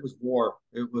you what, it was war.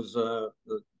 It was a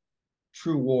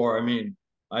true war. I mean,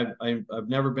 I've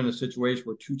never been in a situation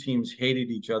where two teams hated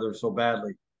each other so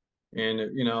badly. And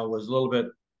it was a little bit,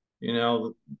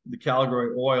 the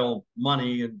Calgary oil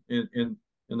money and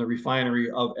the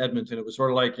refinery of Edmonton. It was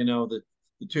sort of like the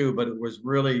two, but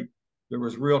there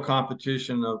was real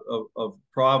competition of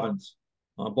province.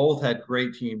 Both had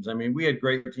great teams. I mean, we had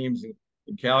great teams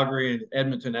in Calgary, and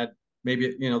Edmonton had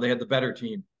maybe they had the better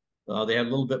team. They had a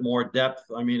little bit more depth.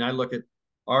 I mean, I look at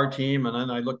our team, and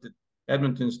then I looked at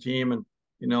Edmonton's team, and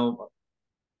you know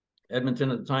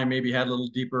Edmonton at the time maybe had a little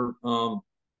deeper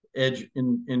edge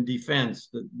in defense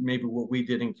that maybe what we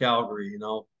did in Calgary.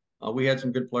 We had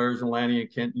some good players in Lanny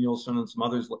and Kent Nielsen and some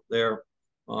others there.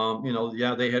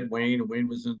 Yeah, they had Wayne, and Wayne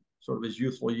was in sort of his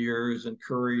youthful years, and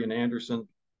Curry and Anderson.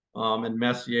 and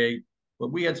Messier.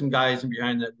 But we had some guys in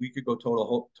behind that we could go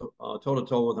toe to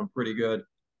toe with them pretty good,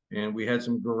 and we had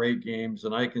some great games.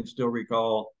 And I can still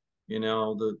recall,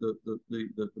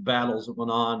 the battles that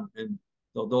went on, and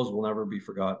those will never be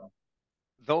forgotten.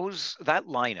 That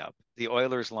lineup, the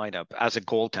Oilers lineup, as a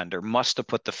goaltender, must have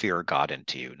put the fear of God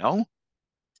into you, no?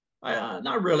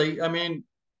 Not really. I mean,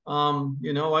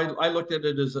 I looked at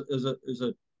it as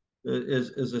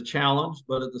a challenge,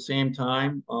 but at the same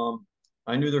time,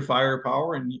 I knew their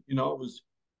firepower, and it was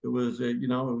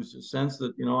a sense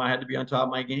that I had to be on top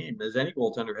of my game, as any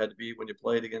goaltender had to be when you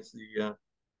played against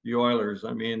the Oilers.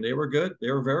 I mean, they were good, they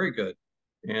were very good,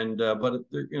 and but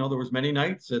there was many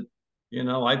nights that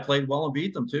I played well and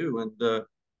beat them too,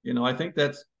 and I think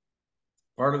that's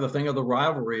part of the thing of the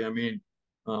rivalry. I mean,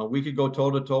 we could go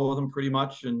toe to toe with them pretty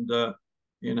much, and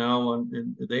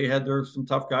and they had some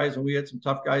tough guys, and we had some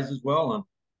tough guys as well, and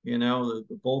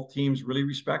both teams really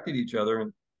respected each other,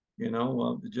 and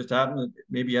it just happened that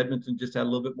maybe Edmonton just had a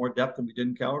little bit more depth than we did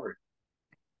in Calgary.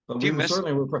 But Do you miss?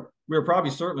 we were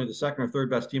probably certainly the second or third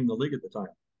best team in the league at the time.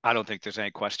 I don't think there's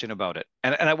any question about it.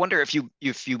 And I wonder if you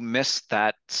miss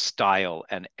that style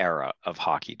and era of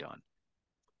hockey, Don.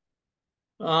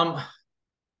 Um,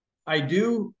 I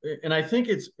do, and I think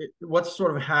what's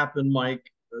sort of happened, Mike,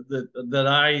 that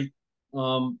I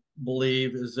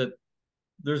believe is that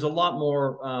there's a lot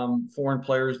more foreign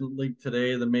players in the league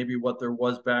today than maybe what there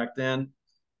was back then.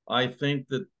 I think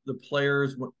that the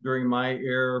players during my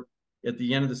era at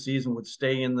the end of the season would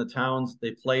stay in the towns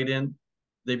they played in.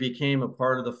 They became a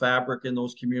part of the fabric in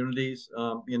those communities.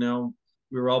 We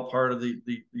were all part of the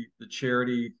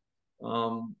charity,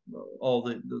 all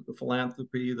the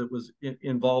philanthropy that was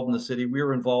involved in the city. We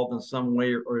were involved in some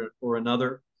way or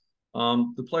another.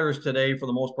 The players today, for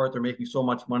the most part, they're making so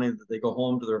much money that they go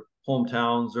home to their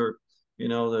hometowns, or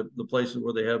the places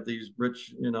where they have these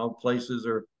rich places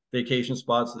or vacation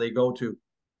spots that they go to.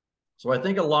 So I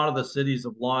think a lot of the cities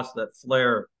have lost that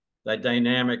flair, that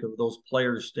dynamic of those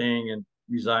players staying and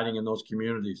residing in those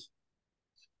communities.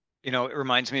 It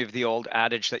reminds me of the old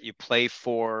adage that you play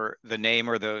for the name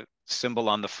or the symbol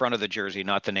on the front of the jersey,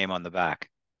 not the name on the back.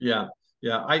 Yeah,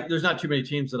 yeah. There's not too many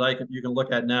teams that you can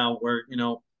look at now where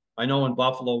I know in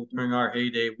Buffalo during our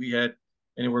heyday we had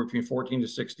anywhere between 14 to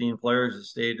 16 players that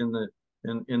stayed in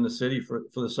the city for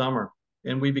the summer,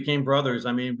 and we became brothers.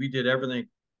 I mean, we did everything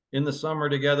in the summer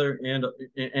together and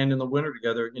in the winter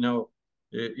together.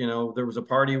 There was a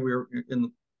party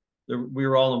we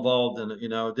were all involved in it.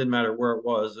 It didn't matter where it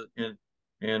was, and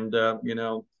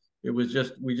it was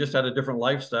just we just had a different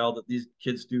lifestyle that these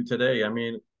kids do today. I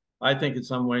mean, I think in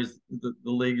some ways the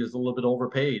league is a little bit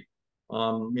overpaid.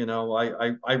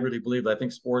 I really believe that. I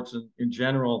think sports in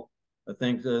general. I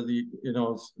think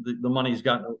the money's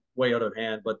gotten way out of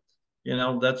hand, but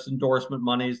that's endorsement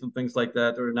monies and things like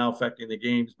that are now affecting the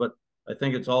games. But I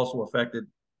think it's also affected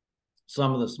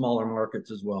some of the smaller markets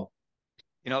as well.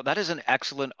 That is an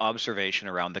excellent observation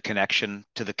around the connection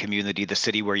to the community, the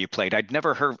city where you played. I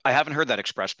haven't heard that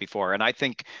expressed before. And I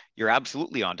think you're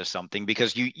absolutely onto something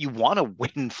because you want to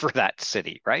win for that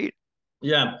city, right?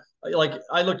 Yeah. Like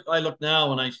I look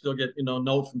now and I still get,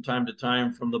 notes from time to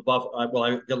time from the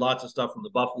I get lots of stuff from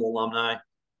the Buffalo alumni,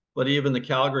 but even the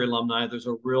Calgary alumni, there's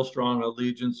a real strong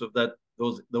allegiance of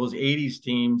those 80s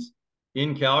teams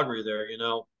in Calgary there.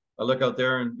 I look out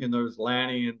there and there's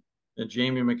Lanny and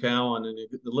Jamie McCowan, and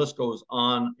the list goes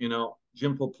on,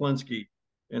 Jim Poplinski,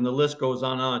 and the list goes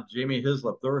on, Jamie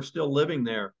Hislop. They're still living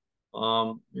there.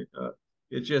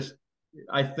 It just,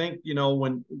 I think,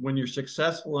 when you're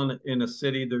successful in a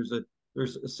city, there's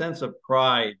a sense of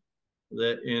pride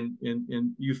that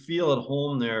in you feel at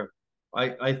home there.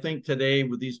 I think today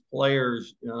with these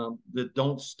players that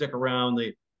don't stick around,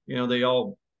 they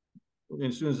all,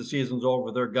 as soon as the season's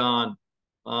over, they're gone.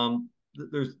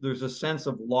 There's a sense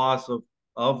of loss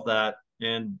of that,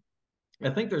 and I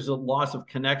think there's a loss of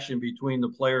connection between the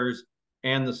players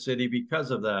and the city because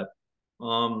of that.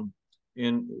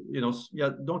 And yeah,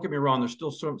 don't get me wrong, there's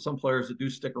still some players that do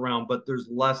stick around, but there's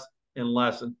less and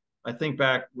less. And I think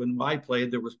back when I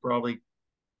played, there was probably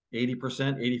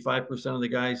 80%, 85% of the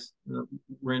guys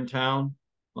were in town,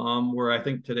 where I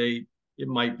think today it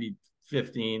might be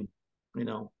 15,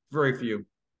 very few.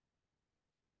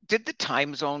 Did the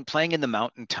time zone, playing in the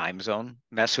mountain time zone,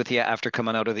 mess with you after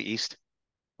coming out of the East?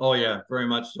 Oh yeah, very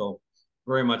much so.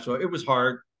 Very much so. It was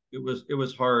hard. It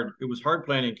was hard. It was hard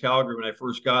playing in Calgary when I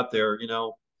first got there,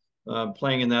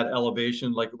 playing in that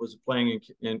elevation like it was playing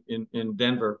in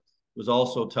Denver was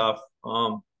also tough.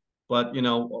 But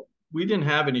we didn't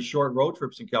have any short road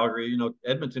trips in Calgary.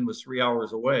 Edmonton was 3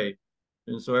 hours away,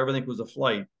 and so everything was a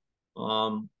flight.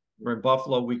 We're in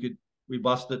Buffalo, we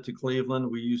bused it to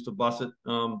Cleveland. We used to bus it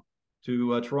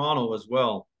to Toronto as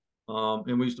well,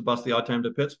 and we used to bus the odd time to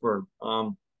Pittsburgh.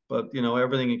 But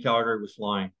everything in Calgary was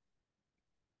flying.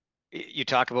 You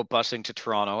talk about busing to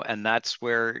Toronto, and that's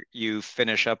where you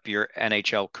finish up your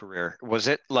NHL career. Was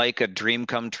it like a dream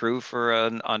come true for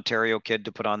an Ontario kid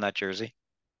to put on that jersey?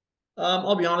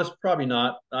 I'll be honest, probably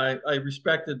not. I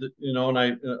respected, and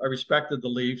I respected the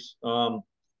Leafs.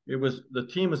 It was the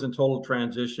team was in total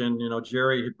transition.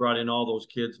 Jerry had brought in all those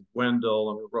kids,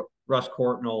 Wendell and Russ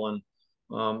Courtnall,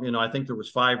 and I think there was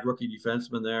 5 rookie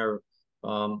defensemen there.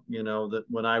 That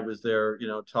when I was there,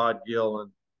 Todd Gill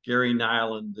and Gary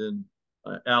Nyland and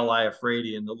Al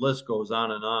Iafrate, and the list goes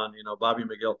on and on. Bobby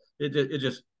McGill.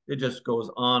 It just goes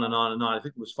on and on and on. I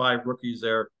think it was 5 rookies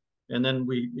there. And then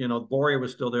Borey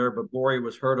was still there, but Borey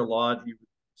was hurt a lot. He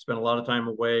spent a lot of time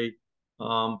away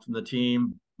from the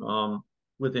team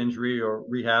with injury or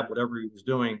rehab, whatever he was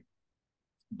doing.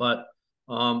 But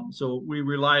so we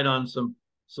relied on some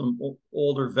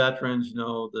older veterans,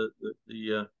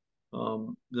 the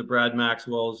Brad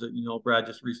Maxwells that Brad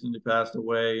just recently passed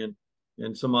away,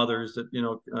 and some others that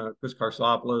Chris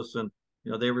Karsopoulos, and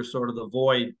they were sort of the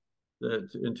void that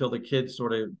until the kids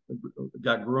sort of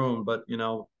got groomed, but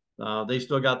they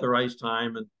still got their ice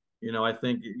time, and I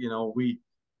think we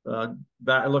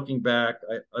looking back,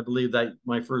 I believe that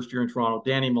my first year in Toronto,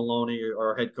 Danny Maloney,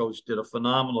 our head coach, did a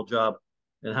phenomenal job,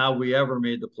 and how we ever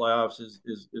made the playoffs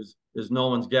is no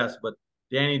one's guess, but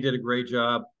Danny did a great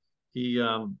job. He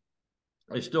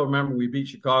I still remember we beat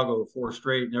Chicago 4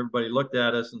 straight, and everybody looked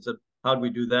at us and said, "How did we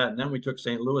do that?" And then we took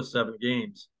St. Louis 7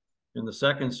 games in the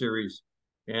second series,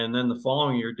 and then the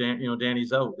following year,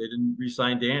 Danny's out. They didn't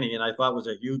re-sign Danny, and I thought it was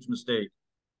a huge mistake.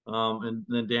 And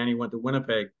then Danny went to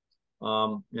Winnipeg,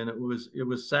 and it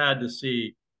was sad to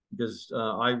see because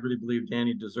I really believe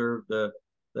Danny deserved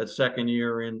that second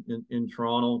year in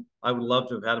Toronto. I would love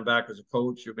to have had him back as a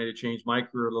coach. It made it change my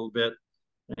career a little bit.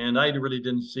 And I really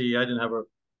didn't see. I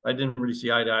didn't really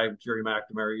see eye to eye with Jerry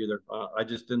McNamara either. I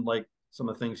just didn't like some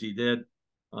of the things he did,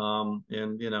 and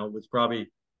it's probably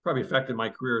affected my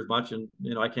career as much. And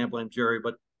I can't blame Jerry,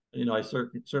 but I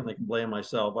certainly can blame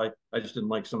myself. I just didn't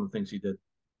like some of the things he did.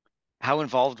 How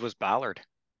involved was Ballard?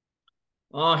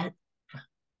 Uh,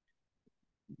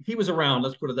 he was around.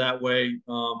 Let's put it that way.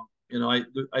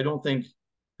 I don't think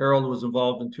Harold was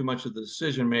involved in too much of the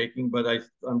decision making, but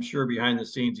I'm sure behind the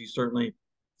scenes he certainly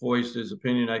voiced his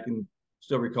opinion. I can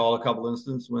still recall a couple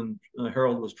instances when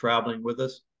Harold was traveling with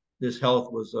us. His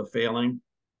health was failing,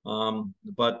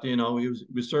 but he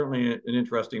was certainly an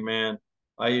interesting man.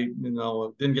 I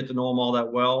didn't get to know him all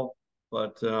that well,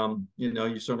 but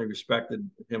you certainly respected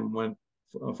him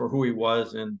for who he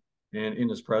was and in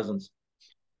his presence.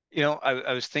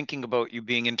 I was thinking about you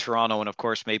being in Toronto and, of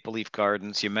course, Maple Leaf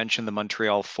Gardens. You mentioned the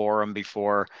Montreal Forum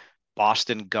before,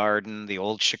 Boston Garden, the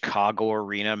old Chicago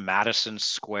Arena, Madison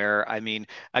Square. I mean,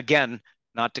 again,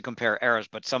 not to compare eras,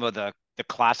 but some of the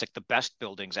classic, the best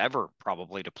buildings ever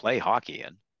probably to play hockey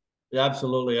in, Yeah,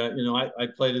 absolutely. I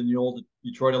played in the old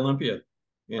Detroit Olympia,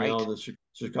 right? the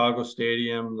Chicago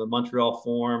Stadium, the Montreal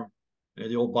Forum,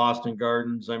 the old Boston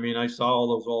Gardens. I mean, I saw all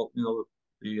those old,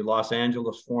 the Los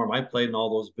Angeles Forum. I played in all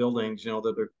those buildings,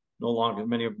 that are no longer,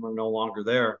 many of them are no longer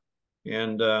there.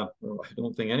 And I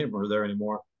don't think any of them are there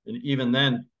anymore. And even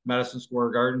then, Madison Square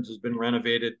Gardens has been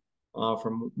renovated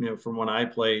from when I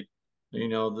played.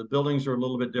 The buildings are a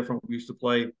little bit different. We used to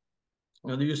play,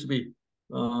 there used to be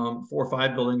 4 or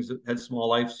 5 buildings that had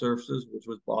small ice surfaces, which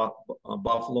was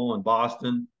Buffalo and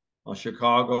Boston.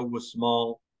 Chicago was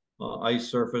small ice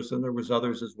surface, and there was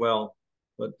others as well.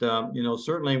 But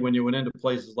certainly when you went into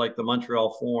places like the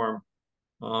Montreal Forum,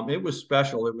 it was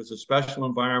special. It was a special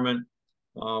environment.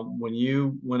 When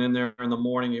you went in there in the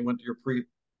morning, you went to your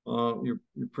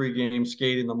pregame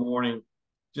skate in the morning,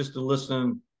 just to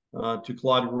listen to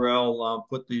Claude Burrell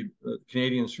put the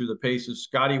Canadians through the paces.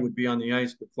 Scotty would be on the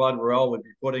ice, but Claude Burrell would be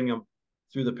putting them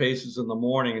through the paces in the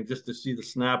morning, and just to see the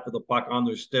snap of the puck on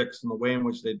their sticks and the way in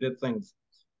which they did things,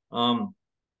 um,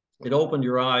 it opened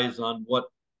your eyes on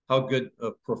how good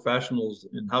professionals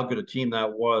and how good a team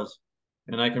that was.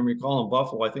 And I can recall in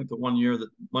Buffalo, I think the one year that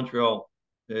Montreal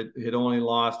had only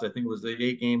lost, I think it was the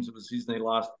 8 games of the season, they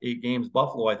lost 8 games.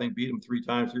 Buffalo, I think, beat them 3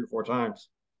 or 4 times.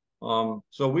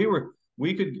 So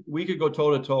we could go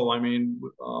toe to toe. I mean,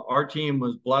 our team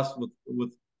was blessed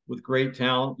with great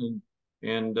talent,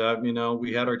 and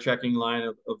we had our checking line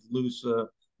of loose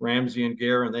Ramsey and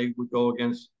Gare, and they would go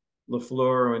against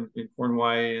Lafleur and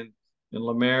Cornway and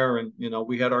Lemaire, and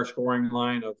we had our scoring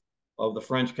line of the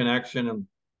French Connection, and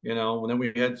then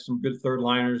we had some good third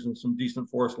liners and some decent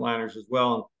fourth liners as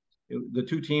well. And the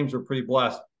 2 teams were pretty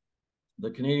blessed.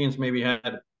 The Canadians maybe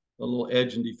had little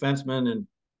edge in defensemen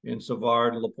and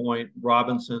Savard, Lapointe,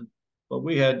 Robinson. But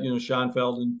we had,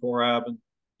 Schoenfeld and Korab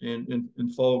and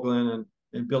Foglin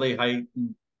and Billy Height.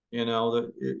 And,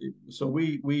 so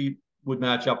we would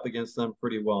match up against them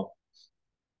pretty well.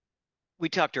 We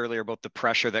talked earlier about the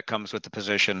pressure that comes with the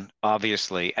position,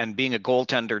 obviously, and being a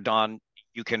goaltender, Don,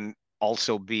 you can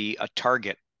also be a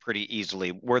target pretty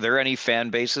easily. Were there any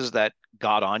fan bases that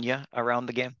got on you around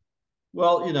the game?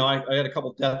 Well, I had a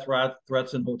couple death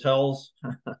threats in hotels,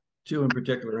 two in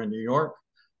particular in New York.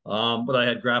 But I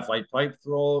had graphite pipe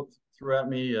threw at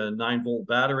me, 9-volt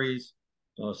batteries,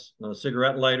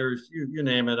 cigarette lighters, you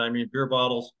name it. I mean, beer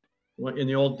bottles. In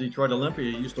the old Detroit Olympia,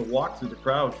 you used to walk through the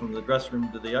crowd from the dressing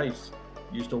room to the ice.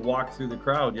 You used to walk through the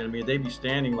crowd. I mean, they'd be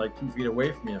standing like 2 feet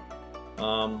away from you.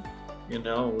 Some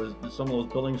of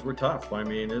those buildings were tough. I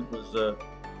mean, it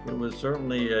was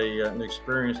certainly an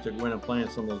experience to go in and play in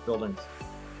some of those buildings.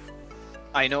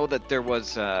 I know that there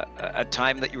was a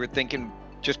time that you were thinking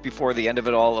just before the end of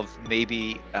it all of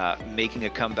maybe making a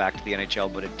comeback to the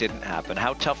NHL, but it didn't happen.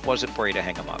 How tough was it for you to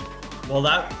hang them up? Well,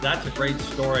 that's a great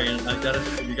story, and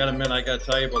you got a minute, I got to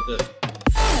tell you about this.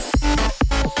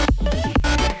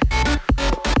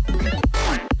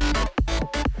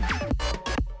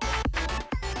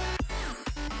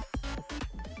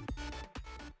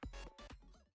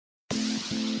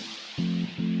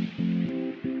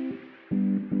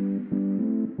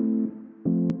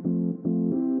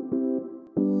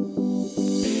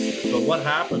 What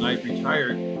happened? I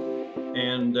retired,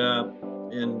 and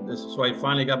so I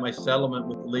finally got my settlement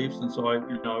with the Leafs, and so I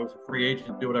was a free agent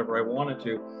to do whatever I wanted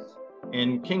to.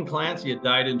 And King Clancy had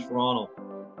died in Toronto,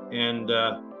 and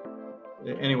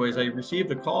anyways, I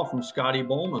received a call from Scotty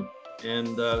Bowman,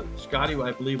 and Scotty,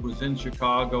 I believe, was in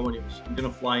Chicago, and he was going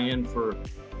to fly in for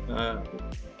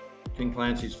King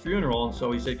Clancy's funeral, and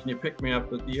so he said, "Can you pick me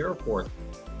up at the airport?"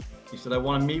 He said, "I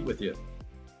want to meet with you."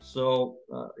 So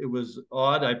it was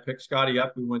odd. I picked Scotty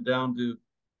up. We went down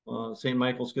to St.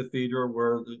 Michael's Cathedral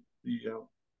where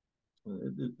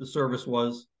the service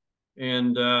was,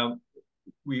 and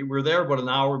we were there about an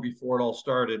hour before it all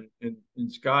started.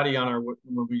 And Scotty,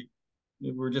 when we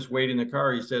were just waiting in the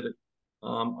car, he said,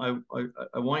 I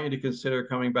want you to consider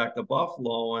coming back to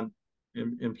Buffalo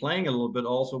and playing a little bit,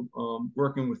 also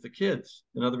working with the kids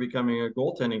and becoming a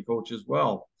goaltending coach as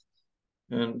well."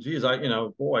 And geez, I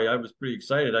was pretty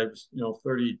excited. I was,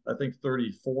 30, I think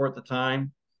 34 at the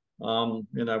time.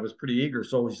 And I was pretty eager.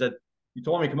 So he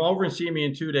told me, "Come over and see me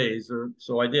in 2 days."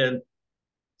 So I did.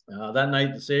 That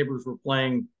night, the Sabres were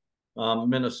playing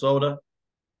Minnesota.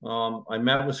 I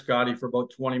met with Scotty for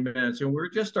about 20 minutes, and we were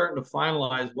just starting to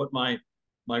finalize what my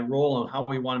role and how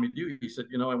we wanted me to do. He said,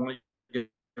 "I want to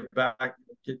get back,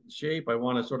 get in shape. I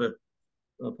want to sort of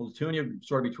platoon you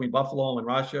sort of between Buffalo and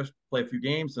Rochester, play a few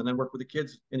games, and then work with the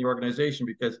kids in the organization,"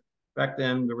 because back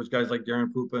then there was guys like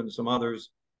Darren Pupa and some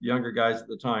others, younger guys at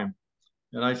the time.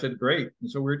 And I said, "Great." And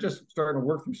so we were just starting to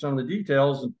work through some of the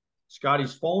details, and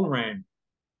Scotty's phone rang,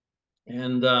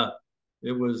 and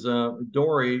it was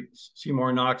Dory,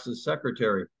 Seymour Knox's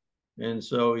secretary. And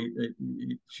so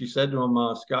she said to him,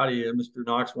 "Scotty, Mr.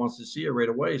 Knox wants to see you right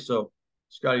away." So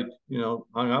Scotty,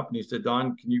 hung up, and he said,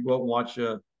 "Don, can you go out and watch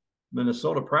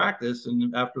Minnesota practice,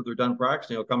 and after they're done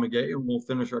practicing, I'll come and get you, and we'll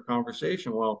finish our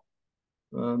conversation." Well,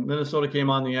 Minnesota came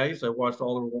on the ice. I watched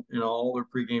all their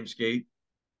pregame skate,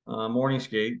 morning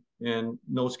skate, and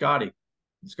no Scotty.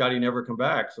 Scotty never come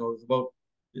back. So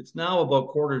it's now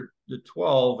about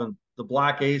 11:45, and the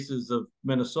Black Aces of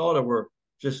Minnesota were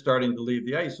just starting to leave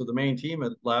the ice. So the main team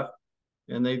had left,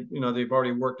 and they've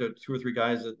already worked out 2 or 3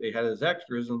 guys that they had as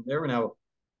extras, and they were now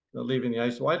leaving the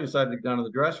ice. So I decided to go down to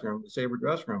the dressing room, the Sabre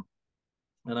dressing room.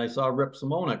 And I saw Rip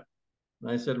Simonik.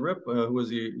 And I said, "Rip," who was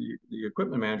the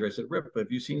equipment manager, I said, "Rip,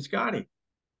 have you seen Scotty?" And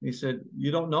he said, "You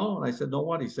don't know?" And I said, "No,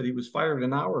 what?" He said, "He was fired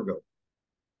an hour ago."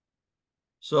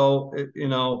 So,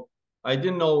 I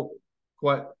didn't know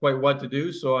quite what to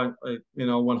do. So I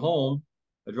went home.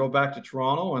 I drove back to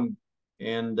Toronto, and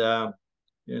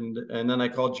then I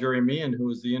called Jerry Meehan, who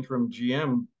was the interim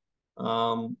GM,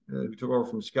 who took over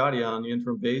from Scotty on the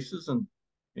interim basis.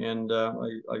 And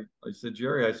I said,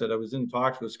 "Jerry," I said, "I was in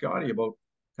talks with Scotty about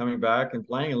coming back and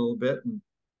playing a little bit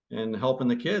and helping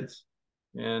the kids."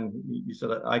 And he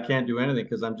said, "I can't do anything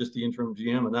because I'm just the interim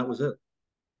GM," and that was it.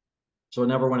 So it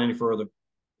never went any further.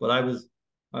 But I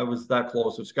was that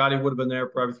close. If Scotty would have been there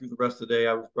probably through the rest of the day,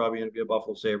 I was probably going to be a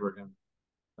Buffalo Sabre again,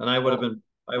 and I would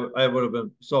have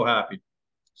been so happy.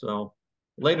 So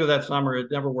later that summer,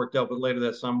 it never worked out. But later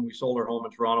that summer, we sold our home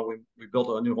in Toronto. We built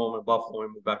a new home in Buffalo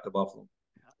and moved back to Buffalo.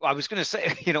 I was going to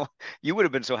say, you would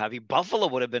have been so happy. Buffalo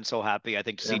would have been so happy, I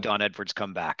think, to see Don Edwards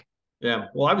come back. Yeah.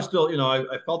 Well, I was still,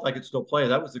 I felt I could still play.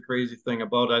 That was the crazy thing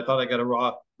about it. I thought I got a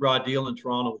raw deal in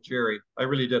Toronto with Jerry. I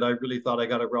really did. I really thought I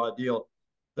got a raw deal.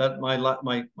 That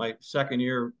my second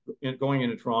year going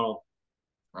into Toronto,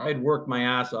 I'd worked my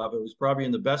ass off. It was probably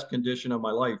in the best condition of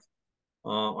my life.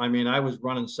 I mean, I was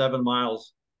running 7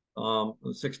 miles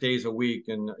 6 days a week,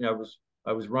 and I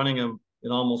was running them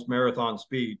in almost marathon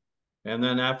speed. And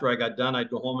then after I got done, I'd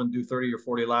go home and do 30 or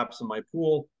 40 laps in my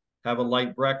pool, have a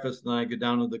light breakfast, and then I'd go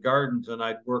down to the gardens and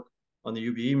I'd work on the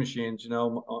UBE machines,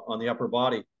 on the upper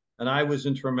body. And I was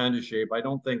in tremendous shape. I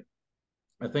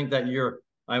think that year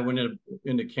I went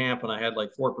into camp and I had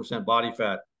like 4% body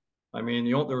fat. I mean,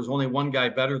 there was only one guy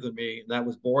better than me, and that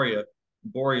was Boria.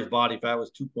 Boria's body fat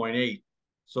was 2.8.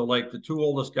 So like the two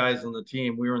oldest guys on the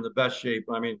team, we were in the best shape.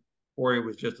 I mean, Boria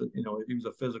was just, he was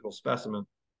a physical specimen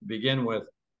to begin with.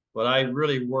 But I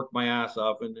really worked my ass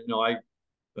off, and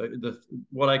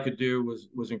what I could do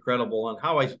was incredible. And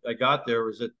how I got there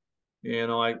was that,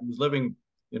 I was living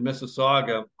in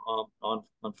Mississauga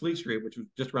on Fleet Street, which was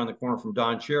just around the corner from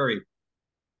Don Cherry.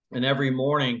 And every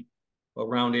morning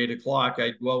around 8 o'clock,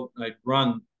 I'd go out, I'd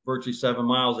run virtually 7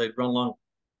 miles. I'd run along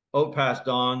out past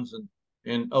Don's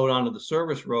and out onto the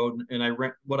service road. And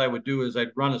what I would do is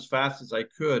I'd run as fast as I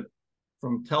could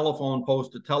from telephone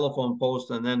post to telephone post.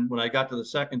 And then when I got to the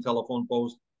second telephone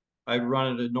post, I'd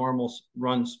run at a normal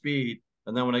run speed.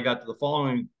 And then when I got to the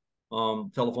following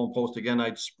telephone post again,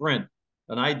 I'd sprint.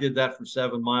 And I did that for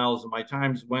 7 miles. And my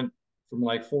times went from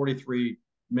like 43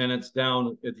 minutes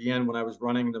down at the end when I was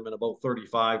running them in about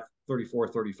 35, 34,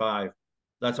 35.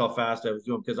 That's how fast I was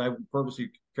doing, because I would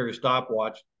purposely carry a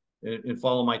stopwatch and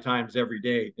follow my times every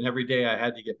day. And every day I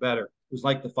had to get better. It was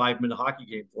like the 5-minute hockey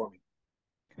game for me.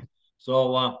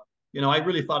 So, I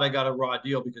really thought I got a raw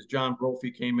deal because John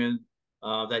Brophy came in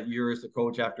that year as the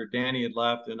coach after Danny had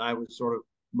left, and I was sort of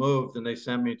moved, and they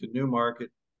sent me to Newmarket,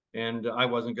 and I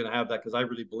wasn't going to have that because I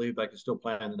really believed I could still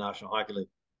play in the National Hockey League.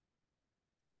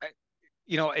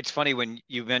 It's funny when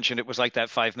you mentioned it was like that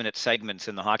 5-minute segments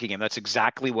in the hockey game. That's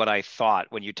exactly what I thought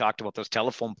when you talked about those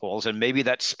telephone poles. And maybe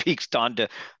that speaks on to,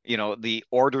 the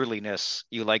orderliness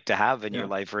you like to have in your Yeah,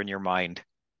 life or in your mind.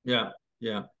 yeah,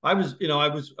 yeah. I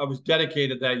was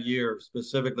dedicated that year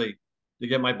specifically to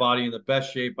get my body in the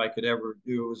best shape I could ever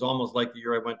do. It was almost like the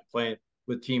year I went to play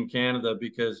with Team Canada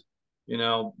because,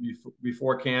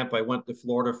 before camp, I went to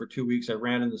Florida for 2 weeks. I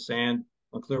ran in the sand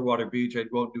on Clearwater Beach.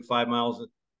 I'd go out and do 5 miles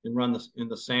and run in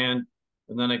the sand,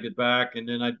 and then I'd get back, and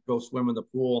then I'd go swim in the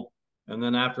pool. And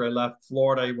then after I left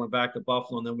Florida, I went back to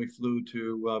Buffalo, and then we flew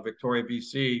to Victoria,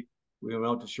 BC. We went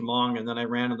out to Chemong, and then I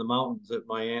ran in the mountains at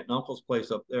my aunt and uncle's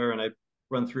place up there, and I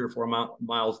run 3 or 4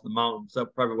 miles in the mountains.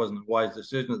 That probably wasn't a wise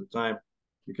decision at the time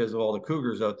because of all the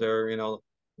cougars out there, the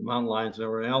mountain lions and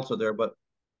everything else out there. But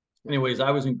anyways,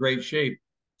 I was in great shape.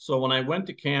 So when I went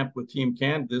to camp with Team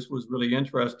Canada, this was really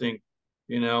interesting.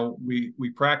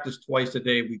 We practiced twice a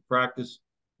day. We practice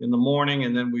in the morning,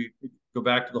 and then we go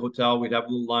back to the hotel. We'd have a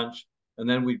little lunch, and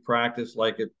then we'd practice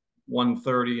like at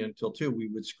 1:30 until 2. We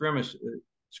would scrimmage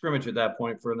at that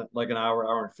point for like an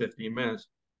hour and 15 minutes.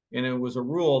 And it was a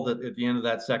rule that at the end of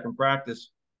that second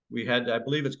practice, we had, I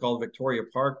believe it's called Victoria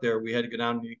Park there. We had to go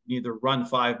down and either run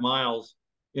 5 miles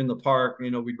in the park.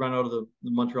 We'd run out of the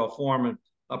Montreal Forum and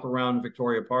up around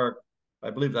Victoria Park.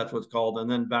 I believe that's what it's called.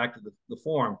 And then back to the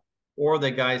Forum. Or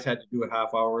the guys had to do a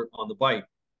half hour on the bike.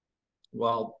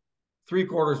 Well,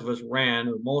 3/4 of us ran,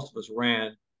 or most of us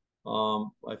ran.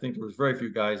 I think there was very few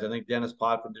guys. I think Dennis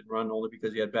Potvin didn't run only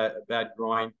because he had bad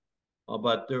groin.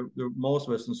 But most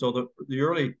of us, and so the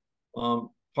early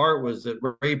part was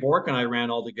that Ray Bork and I ran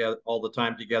all the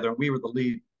time together, and we were the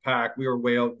lead pack. We were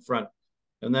way out in front.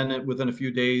 And then within a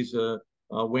few days,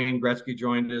 Wayne Gretzky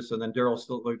joined us, and then Daryl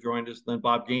Stiller joined us, and then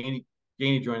Bob Gainey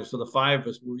joined us. So the five of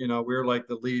us, we were like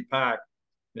the lead pack,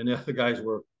 and the other guys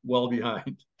were well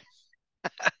behind.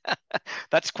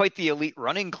 That's quite the elite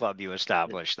running club you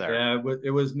established there. Yeah, it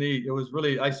was neat. It was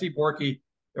really. I see Borky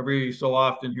every so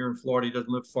often here in Florida. He doesn't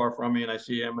live far from me, and I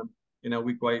see him, and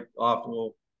we quite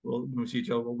often when we see each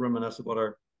other, we'll reminisce about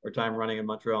our time running in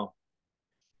Montreal.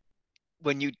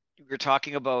 When you were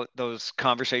talking about those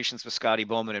conversations with Scotty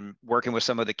Bowman and working with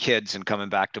some of the kids and coming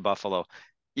back to Buffalo,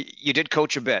 you did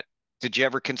coach a bit. Did you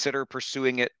ever consider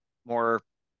pursuing it more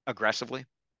aggressively?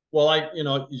 Well, as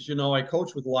I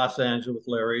coached with Los Angeles with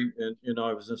Larry, and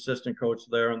I was an assistant coach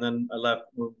there, and then I left.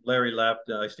 When Larry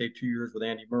left, I stayed 2 years with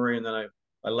Andy Murray, and then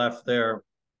I left there,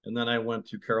 and then I went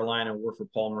to Carolina and worked for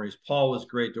Paul Maurice. Paul was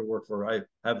great to work for. I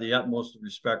have the utmost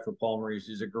respect for Paul Maurice.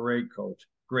 He's a great coach,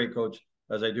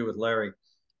 as I do with Larry.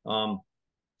 And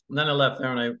then I left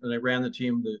there, and I ran the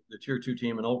team, the Tier 2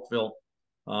 team in Oakville,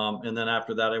 And then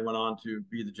after that, I went on to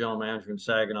be the general manager in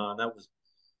Saginaw. And that was,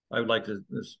 I would like to,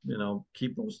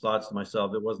 keep those thoughts to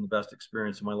myself. It wasn't the best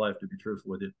experience of my life, to be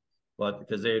truthful with you. But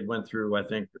because they had went through, I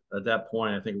think at that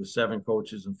point, I think it was 7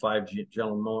 coaches and 5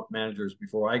 general managers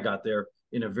before I got there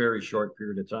in a very short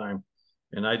period of time.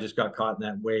 And I just got caught in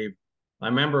that wave. I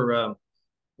remember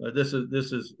this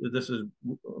is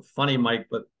funny, Mike,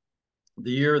 but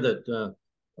the year that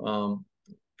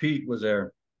Pete was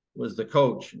there, was the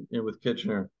coach with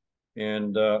Kitchener,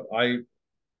 and I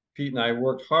Pete and I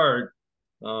worked hard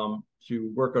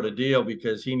to work out a deal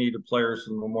because he needed players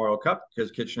in the Memorial Cup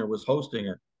because Kitchener was hosting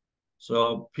it.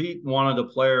 So Pete wanted a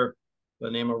player by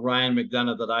the name of Ryan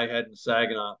McDonough that I had in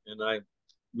Saginaw, and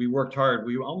we worked hard.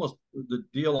 The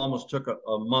deal almost took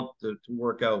a month to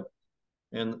work out,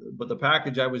 but the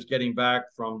package I was getting back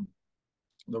from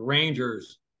the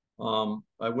Rangers,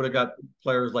 I would have got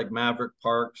players like Maverick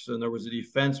Parks, and there was a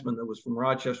defenseman that was from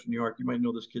Rochester, New York. You might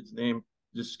know this kid's name.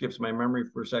 It just skips my memory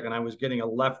for a second. I was getting a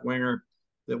left winger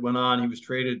that went on. He was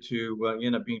traded to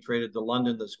ended up being traded to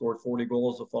London that scored 40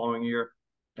 goals the following year,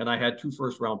 and I had 2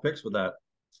 first-round picks with that.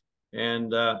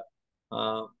 And uh,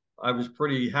 I was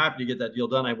pretty happy to get that deal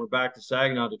done. I went back to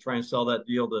Saginaw to try and sell that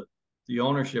deal to the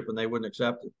ownership, and they wouldn't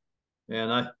accept it.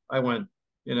 And I went,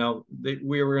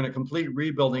 we were in a complete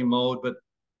rebuilding mode, but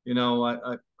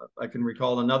I can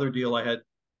recall another deal I had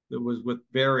that was with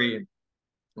Barrie,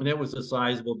 and it was a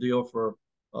sizable deal for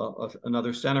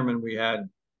another centerman we had,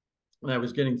 and I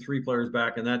was getting 3 players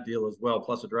back in that deal as well,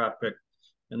 plus a draft pick,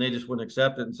 and they just wouldn't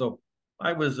accept it. And so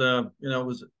I was, it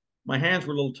was my hands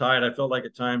were a little tied. I felt like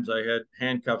at times I had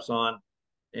handcuffs on,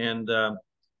 and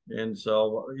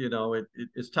so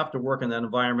it's tough to work in that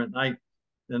environment.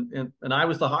 And I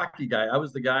was the hockey guy. I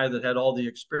was the guy that had all the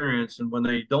experience. And when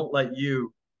they don't let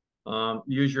you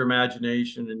use your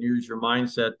imagination and use your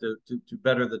mindset to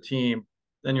better the team,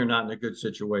 then you're not in a good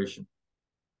situation.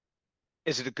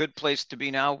 Is it a good place to be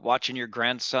now, watching your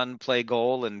grandson play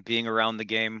goal and being around the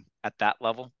game at that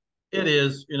level? It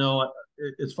is.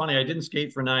 It's funny. I didn't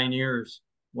skate for 9 years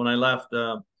when I left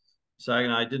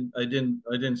Saginaw. I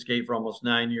didn't skate for almost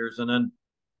 9 years, and then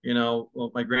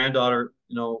well, my granddaughter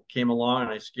came along,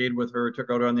 and I skated with her. Took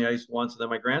her out on the ice once, and then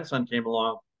my grandson came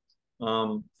along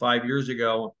 5 years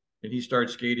ago, and he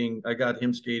started skating. I got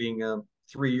him skating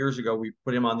 3 years ago. We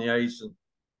put him on the ice,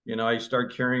 and I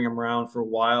started carrying him around for a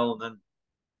while, and then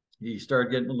he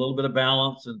started getting a little bit of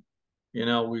balance, and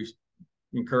we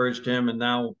encouraged him, and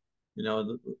now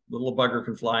the little bugger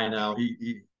can fly now.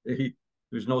 He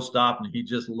there's no stopping. He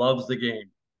just loves the game.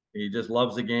 He just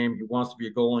loves the game. He wants to be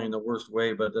a goalie in the worst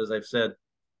way, but as I've said,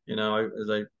 as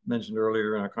I mentioned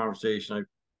earlier in our conversation, I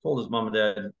told his mom and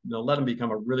dad, let him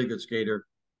become a really good skater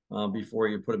before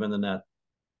you put him in the net.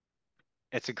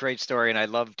 It's a great story, and I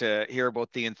love to hear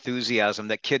about the enthusiasm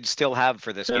that kids still have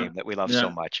for this Yeah, game that we love so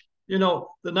yeah. much.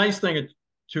 The nice thing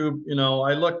too,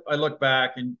 I look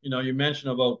back, and you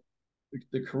mentioned about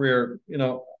the career.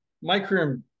 My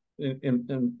career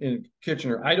in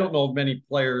Kitchener, I don't know of many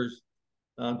players,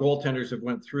 goaltenders have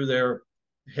went through there,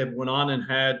 have went on and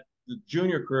had the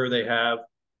junior career they have.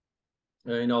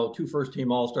 2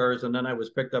 first-team All-Stars, and then I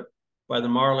was picked up by the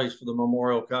Marlies for the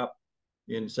Memorial Cup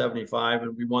in '75,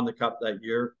 and we won the cup that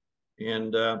year.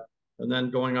 And then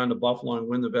going on to Buffalo and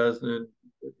win the Vezina,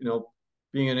 and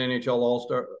being an NHL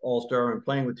All-Star and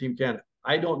playing with Team Canada.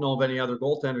 I don't know of any other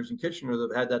goaltenders in Kitchener that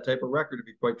have had that type of record, to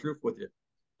be quite truthful with you.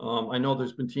 I know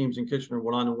there's been teams in Kitchener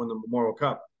went on to win the Memorial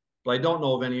Cup, but I don't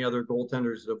know of any other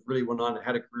goaltenders that have really went on and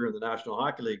had a career in the National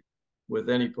Hockey League with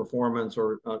any performance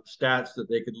or stats that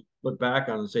they could look back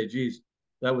on and say, geez,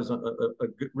 that was a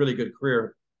really good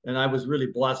career. And I was really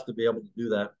blessed to be able to do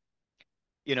that.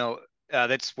 You know,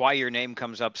 that's why your name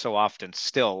comes up so often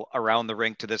still around the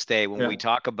rink to this day. When we Yeah.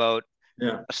 talk about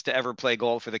Yeah. us to ever play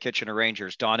goal for the Kitchener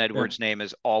Rangers, Don Yeah. Edwards' name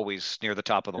is always near the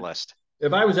top of the Yeah. list.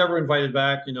 If I was ever invited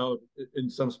back, in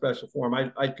some special form,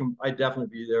 I'd definitely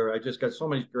be there. I just got so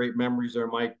many great memories there,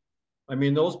 Mike. I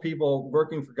mean, those people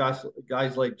working for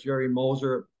guys like Jerry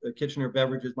Moser at Kitchener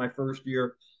Beverages my first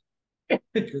year,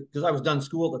 because I was done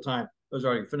school at the time. I was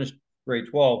already finished grade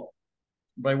 12.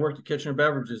 But I worked at Kitchener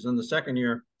Beverages. In the second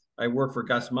year, I worked for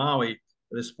Gus Maui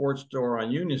at a sports store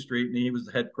on Union Street, and he was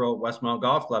the head pro at Westmount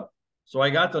Golf Club. So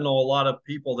I got to know a lot of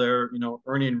people there,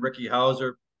 Ernie and Ricky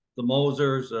Hauser, the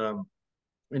Mosers,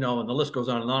 and the list goes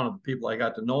on and on of the people I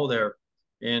got to know there.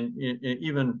 And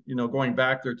even, going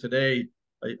back there today,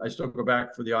 I still go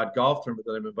back for the odd golf tournament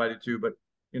that I'm invited to, but,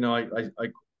 I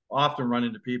often run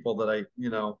into people that I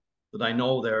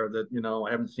know there that,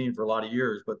 I haven't seen for a lot of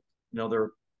years, but, they're,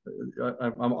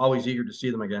 I'm always eager to see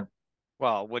them again.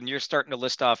 Well, when you're starting to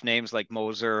list off names like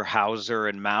Moser, Hauser,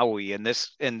 and Maui in this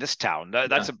town, Yeah,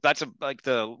 that's like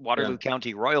the yeah, Waterloo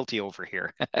County royalty over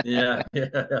here. yeah, yeah.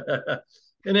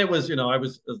 And it was, I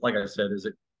was, like I said, is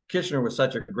it Kitchener was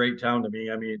such a great town to me.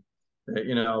 I mean,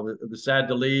 it was sad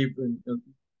to leave and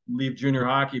leave junior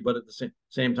hockey, but at the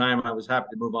same time, I was happy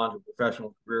to move on to a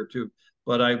professional career too.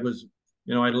 But I was,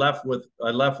 I left with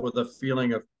a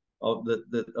feeling of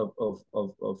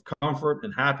comfort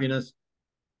and happiness,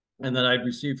 and that I'd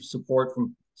received support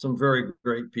from some very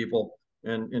great people,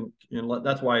 and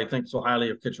that's why I think so highly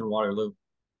of Kitchener Waterloo.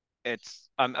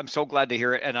 I'm so glad to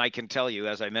hear it, and I can tell you,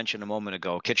 as I mentioned a moment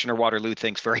ago, Kitchener Waterloo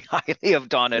thinks very highly of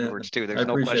Don Yeah, Edwards too. I There's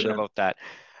no appreciate question that. about that.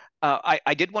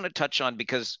 I did want to touch on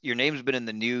because your name's been in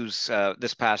the news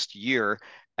this past year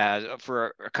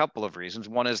for a couple of reasons.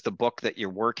 One is the book that you're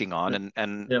working on, Yeah,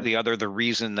 and yeah, the other, the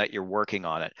reason that you're working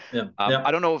on it. yeah, yeah.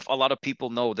 I don't know if a lot of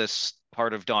people know this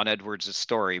part of Don Edwards'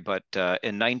 story, but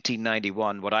in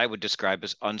 1991, what I would describe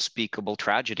as unspeakable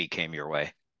tragedy came your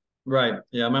way. Right.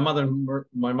 Yeah. My mother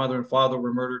and father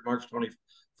were murdered March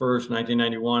 21st,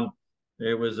 1991.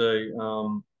 It was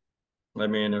I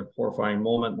mean, a horrifying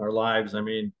moment in our lives. I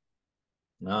mean,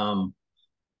 um,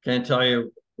 can't tell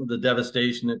you the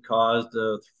devastation it caused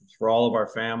for all of our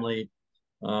family.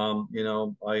 From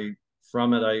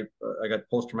it, I got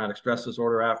post-traumatic stress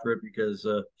disorder after it because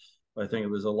I think it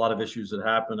was a lot of issues that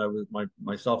happened. I was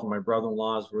myself and my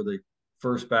brother-in-laws were the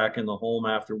first back in the home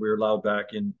after we were allowed back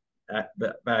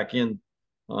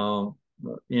um,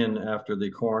 in after the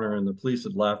coroner and the police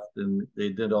had left and they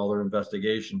did all their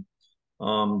investigation.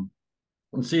 Um,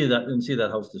 and see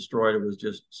that house destroyed. It was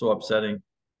just so upsetting.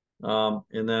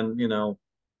 And then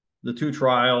the two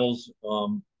trials,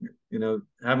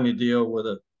 having to deal with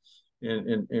a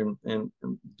and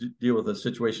deal with a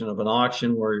situation of an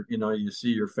auction where you see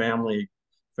your family's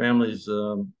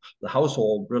the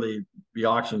household really be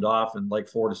auctioned off in like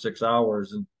 4 to 6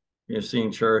 hours, and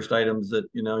seeing cherished items that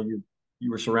you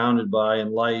were surrounded by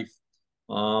in life,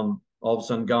 all of a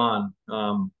sudden gone.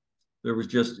 There was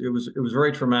just it was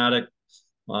very traumatic.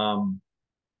 Um,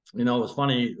 it was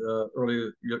funny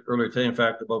earlier today. In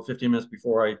fact, about 15 minutes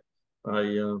before I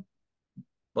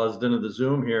buzzed into the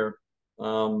Zoom here,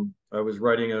 I was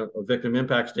writing a victim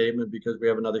impact statement because we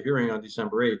have another hearing on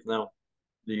December 8th. Now,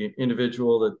 the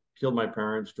individual that killed my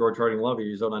parents, George Harding Lovey,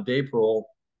 he's out on day parole,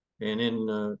 and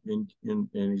and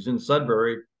he's in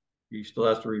Sudbury. He still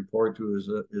has to report to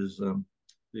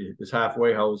his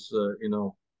halfway house,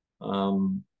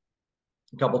 um,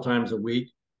 a couple times a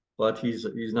week, but he's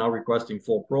now requesting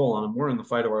full parole on him. We're in the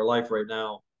fight of our life right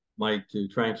now, Mike, to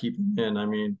try and keep him in. I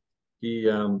mean,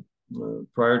 he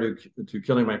prior to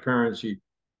killing my parents,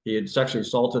 he had sexually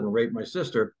assaulted and raped my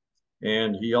sister,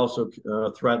 and he also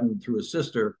threatened through his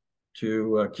sister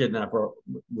to kidnap her,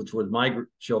 which was my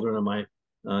children and my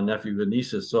nephew and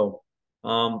nieces. So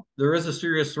there is a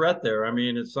serious threat there. I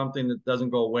mean, it's something that doesn't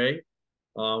go away.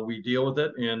 We deal with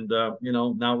it, and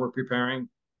now we're preparing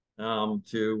um,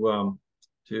 to um,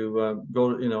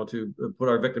 go, to put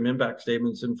our victim impact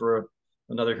statements in for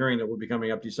another hearing that will be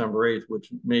coming up December 8th,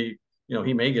 which may,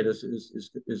 he may get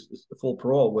his full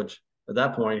parole, which at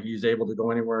that point he's able to go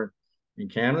anywhere in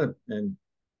Canada and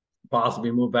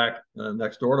possibly move back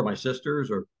next door to my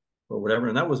sisters or whatever.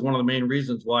 And that was one of the main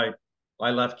reasons why I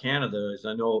left Canada, as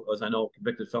I know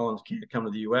convicted felons can't come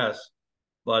to the U.S.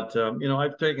 But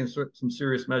I've taken some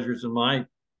serious measures in my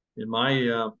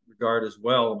regard as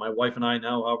well. My wife and I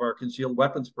now have our concealed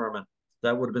weapons permit.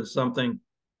 That would have been something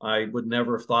I would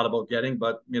never have thought about getting,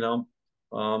 but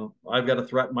I've got a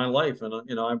threat in my life, and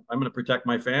I'm going to protect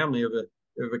my family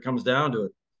if it comes down to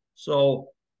it. So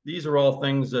these are all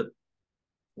things that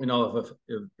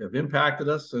have impacted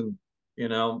us, and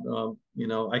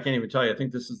I can't even tell you. I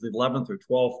think this is the 11th or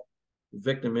 12th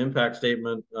victim impact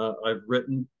statement I've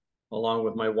written, along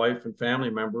with my wife and family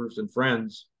members and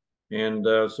friends. And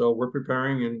so we're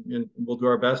preparing, and we'll do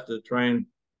our best to try and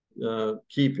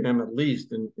keep him at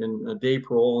least in a day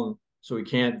parole, and so he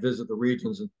can't visit the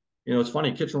regions. And it's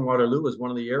funny, Kitchener Waterloo is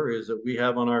one of the areas that we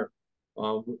have on our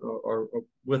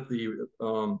with the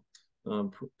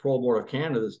Parole Board of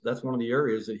Canada. That's one of the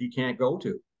areas that he can't go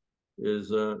to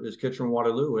is Kitchener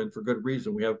Waterloo, and for good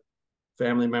reason. We have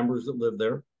family members that live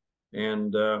there,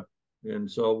 and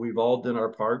so we've all done our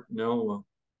part.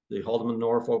 The Haldeman,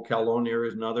 Norfolk, Calogne area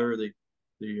is another. The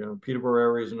Peterborough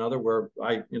area is another, where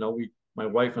my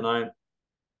wife and I,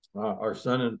 our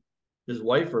son and his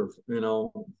wife are,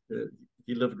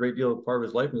 he lived a great deal of part of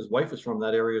his life, and his wife is from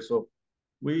that area. So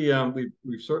we've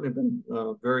certainly been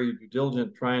very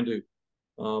diligent trying to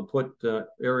put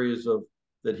areas of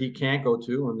that he can't go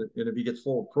to, and if he gets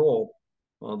full parole,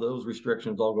 those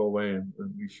restrictions all go away, and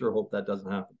we sure hope that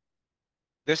doesn't happen.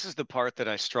 This is the part that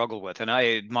I struggle with, and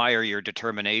I admire your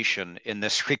determination in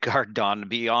this regard, Don,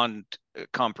 beyond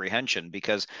comprehension,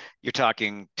 because you're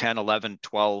talking 10, 11,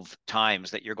 12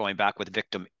 times that you're going back with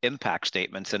victim impact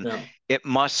statements, and Yeah, it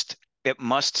must it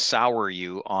must sour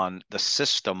you on the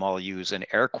system, I'll use in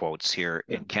air quotes here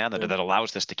yeah, in Canada, yeah. that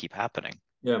allows this to keep happening.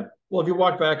 Yeah. Well, if you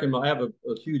walk back I have a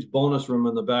huge bonus room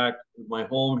in the back of my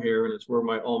home here, and it's where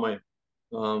my all my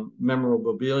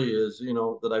memorabilia is,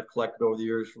 that I've collected over the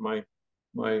years for my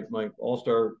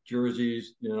All-Star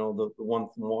jerseys, the one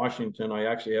from Washington. I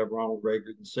actually have Ronald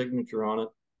Reagan's signature on it.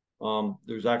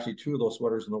 There's actually two of those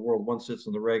sweaters in the world. One sits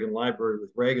in the Reagan Library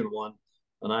with Reagan one,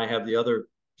 and I have the other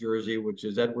jersey, which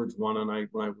is Edwards one. And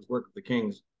when I was working with the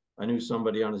Kings, I knew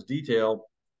somebody on his detail,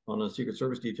 on a Secret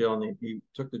Service detail, and he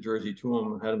took the jersey to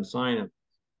him and had him sign it.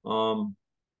 Um,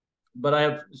 but I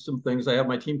have some things. I have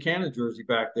my Team Canada jersey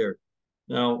back there.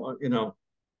 Now,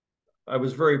 I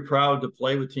was very proud to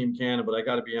play with Team Canada, but I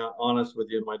got to be honest with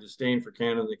you, my disdain for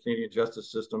Canada and the Canadian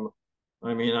justice system.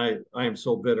 I mean, I am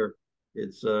so bitter.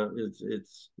 It's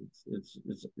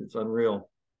unreal.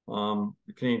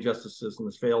 The Canadian justice system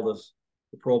has failed us.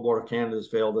 The Parole Board of Canada has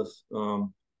failed us.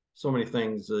 So many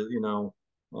things, the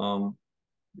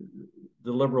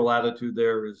liberal attitude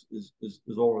there is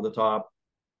over the top.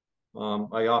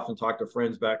 I often talk to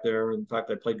friends back there. In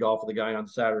fact, I played golf with a guy on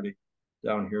Saturday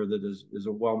down here that is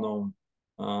a well-known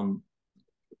um,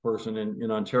 person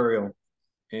in Ontario,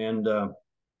 and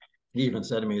he even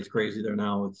said to me, "It's crazy there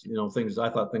now. It's things I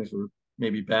thought things were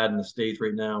maybe bad in the States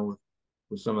right now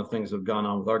with some of the things that have gone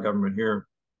on with our government here,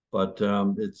 but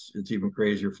it's even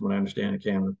crazier from what I understand in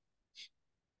Canada."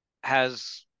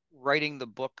 Has writing the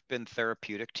book been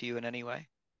therapeutic to you in any way?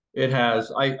 It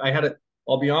has. I had it.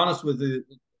 I'll be honest with you.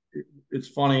 It's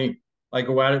funny. I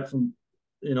go at it from,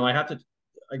 I have to.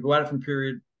 I go at it from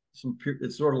period.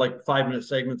 It's sort of like 5-minute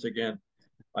segments again.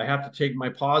 I have to take my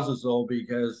pauses though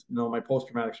because my post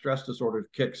traumatic stress disorder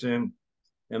kicks in,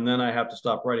 and then I have to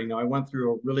stop writing. Now I went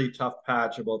through a really tough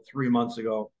patch about 3 months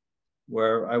ago,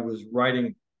 where I was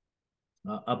writing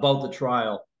about the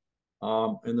trial,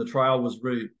 and the trial was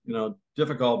really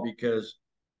difficult because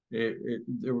there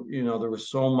was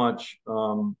so much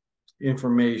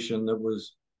information that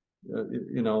was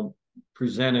you know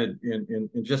presented in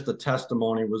just the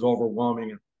testimony was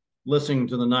overwhelming. And listening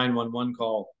to the 911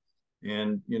 call,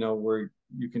 and where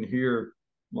you can hear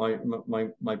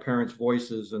my parents'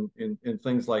 voices and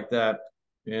things like that,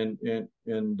 and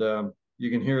you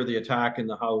can hear the attack in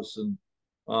the house, and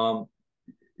um,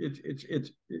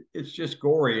 it's just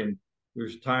gory. And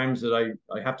there's times that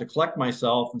I have to collect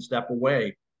myself and step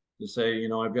away to say,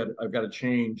 I've got to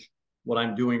change what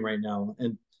I'm doing right now.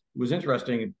 And it was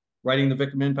interesting. Writing the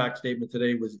victim impact statement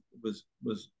today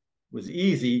was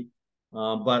easy,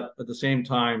 but at the same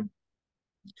time,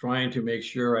 trying to make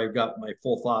sure I've got my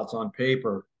full thoughts on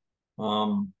paper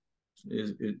um,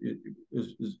 is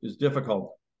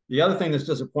difficult. The other thing that's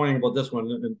disappointing about this one,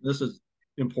 and this is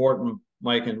important,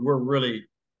 Mike, and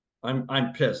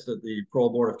I'm pissed that the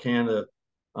Parole Board of Canada,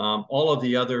 all of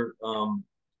the other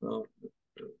uh,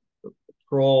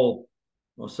 parole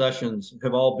sessions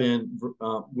have all been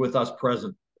with us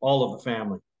present, all of the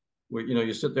family.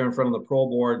 You sit there in front of the parole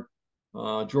board.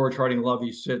 George Harding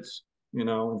Lovey sits, in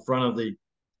front of the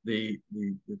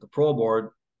parole board,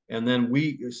 and then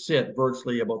we sit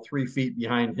virtually about 3 feet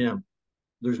behind him.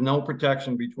 There's no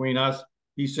protection between us.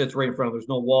 He sits right in front of. There's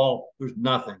no wall. There's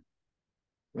nothing,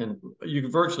 and you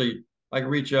can virtually I can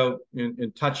reach out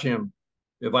and touch him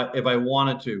if I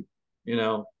wanted to, you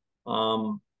know.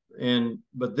 Um,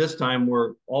 but this time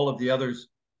where all of the others,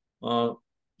 uh,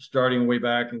 starting way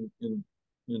back in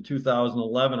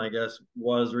 2011, I guess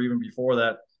was, or even before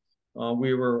that,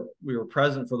 we were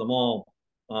present for them all.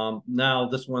 Now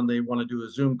this one they want to do a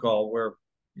Zoom call where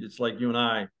it's like you and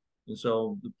I, and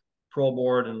so the pro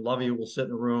board and Lovey will sit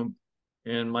in a room,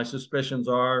 and my suspicions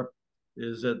are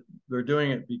is that they're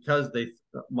doing it because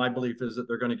my belief is that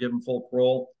they're going to give them full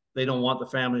parole. They don't want the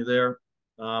family there.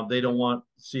 They don't want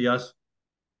to see us.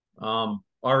 They don't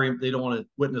want to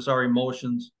witness our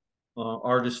emotions,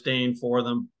 our disdain for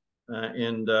them,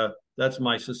 and that's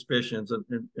my suspicions.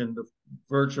 And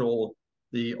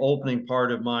the opening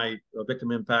part of my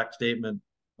victim impact statement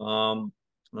um,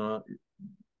 uh,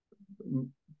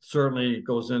 certainly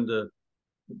goes into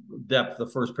depth. The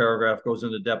first paragraph goes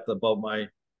into depth about my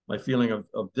feeling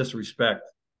of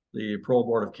disrespect the Parole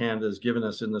Board of Canada has given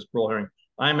us in this parole hearing.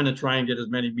 I'm going to try and get as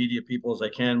many media people as I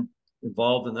can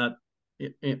involved in that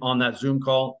on that Zoom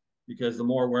call, because the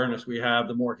more awareness we have,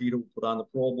 the more heat we'll put on the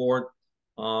parole board.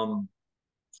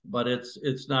 But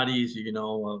it's not easy.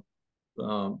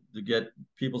 to get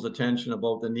people's attention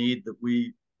about the need that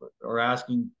we are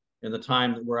asking and the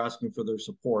time that we're asking for their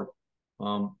support.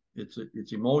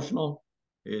 It's emotional.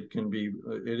 It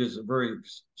is very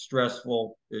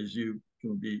stressful, as you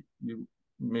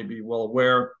may be well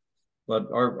aware, but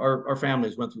our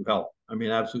families went through hell. I mean,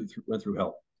 absolutely went through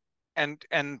hell.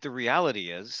 And the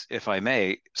reality is, if I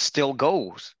may, still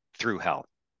goes through hell.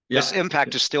 Yeah. This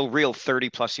impact is still real 30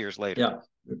 plus years later.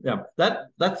 Yeah.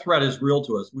 That threat is real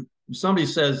to us. Somebody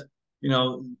says,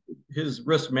 his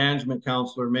risk management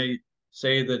counselor may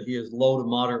say that he is low to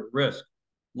moderate risk.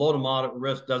 Low to moderate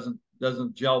risk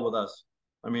doesn't gel with us.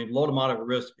 I mean, low to moderate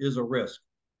risk is a risk.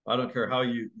 I don't care how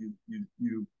you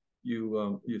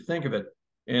think of it.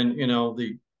 And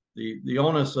the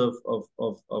onus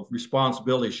of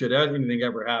responsibility, should anything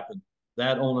ever happen,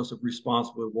 that onus of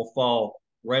responsibility will fall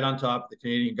right on top of the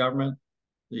Canadian government,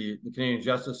 the Canadian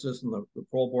justice system, the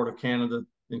Parole Board of Canada,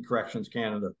 and Corrections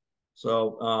Canada.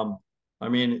 So, I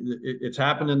mean, it's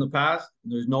happened in the past.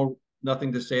 And there's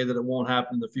nothing to say that it won't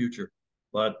happen in the future.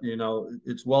 But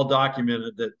it's well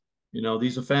documented that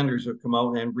these offenders have come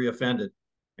out and reoffended,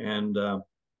 and the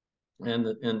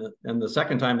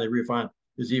second time they reoffend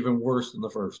is even worse than the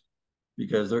first,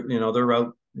 because they're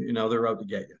out to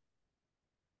get you.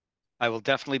 I will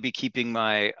definitely be keeping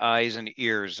my eyes and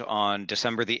ears on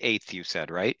December the 8th, you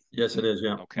said, right? Yes, it is.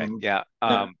 Yeah. Okay. Mm-hmm. Yeah.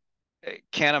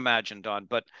 Can't imagine, Don,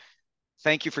 but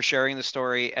thank you for sharing the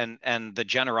story and the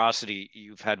generosity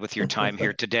you've had with your time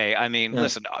here today. I mean,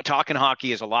 listen, talking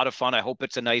hockey is a lot of fun. I hope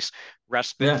it's a nice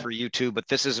respite for you too, but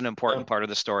this is an important part of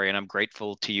the story, and I'm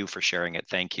grateful to you for sharing it.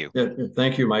 Thank you. Yeah,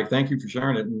 thank you, Mike. Thank you for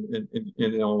sharing it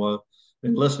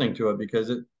and listening to it,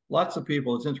 because lots of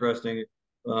people, it's interesting.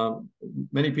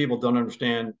 Many people don't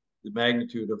understand the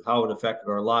magnitude of how it affected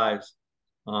our lives.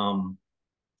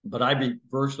 But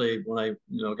virtually, when I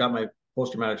got my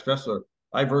post-traumatic stress disorder,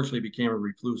 I virtually became a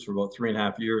recluse for about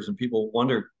 3.5 years, and people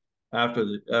wondered after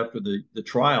the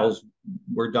trials,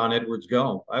 where Don Edwards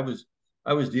go. I was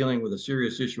dealing with a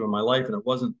serious issue in my life, and it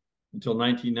wasn't until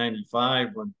 1995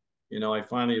 when I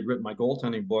finally had written my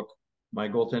goaltending book, my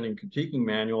goaltending critiquing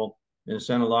manual, and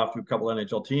sent it off to a couple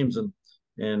NHL teams.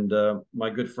 And my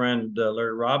good friend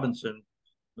Larry Robinson,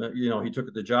 he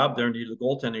took the job there and needed a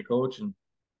goaltending coach, and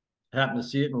happened to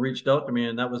see it and reached out to me,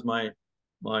 and that was my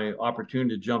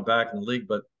opportunity to jump back in the league.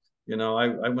 But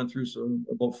I went through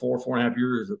about 4.5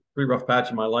 years, a pretty rough patch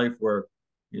in my life where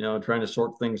trying to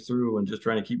sort things through and just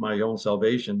trying to keep my own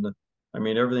salvation. I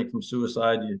mean, everything from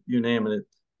suicide, you name it,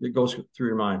 it goes through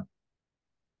your mind.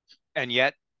 And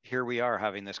yet here we are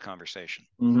having this conversation.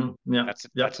 Mm-hmm. Yeah,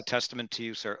 that's a testament to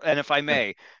you, sir. And if I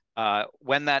may,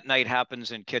 when that night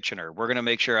happens in Kitchener, we're going to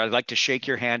make sure, I'd like to shake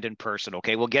your hand in person.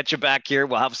 Okay, we'll get you back here.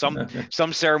 We'll have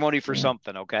some ceremony for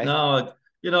something. Okay. No,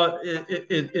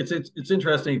 it's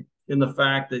interesting in the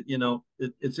fact that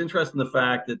it's interesting the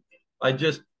fact that I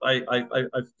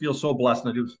feel so blessed,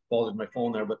 and I do apologize my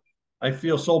phone there, but I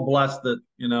feel so blessed that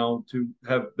to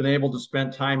have been able to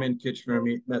spend time in Kitchener.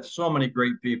 I met so many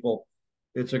great people.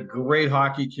 It's a great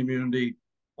hockey community,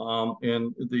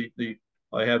 and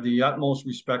I have the utmost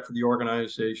respect for the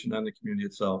organization and the community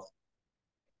itself.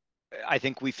 I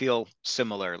think we feel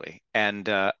similarly, and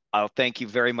I'll thank you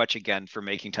very much again for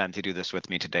making time to do this with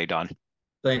me today, Don.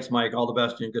 Thanks, Mike. All the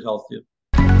best to you, and good health to you.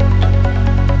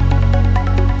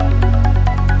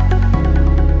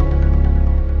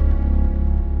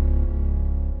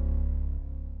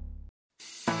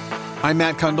 I'm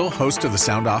Matt Kundle, host of the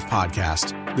Sound Off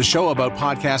Podcast, the show about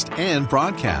podcast and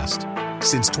broadcast.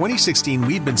 Since 2016,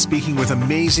 we've been speaking with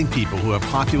amazing people who have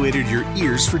populated your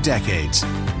ears for decades.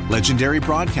 Legendary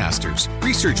broadcasters,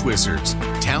 research wizards,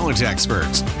 talent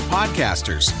experts,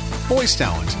 podcasters, voice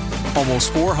talent.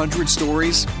 Almost 400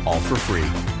 stories, all for free.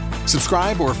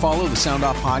 Subscribe or follow the Sound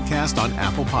Off Podcast on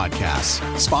Apple Podcasts,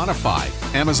 Spotify,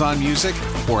 Amazon Music,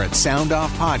 or at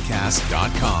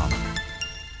soundoffpodcast.com.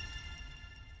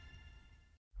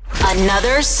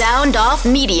 Another Sound Off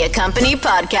Media Company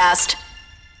podcast.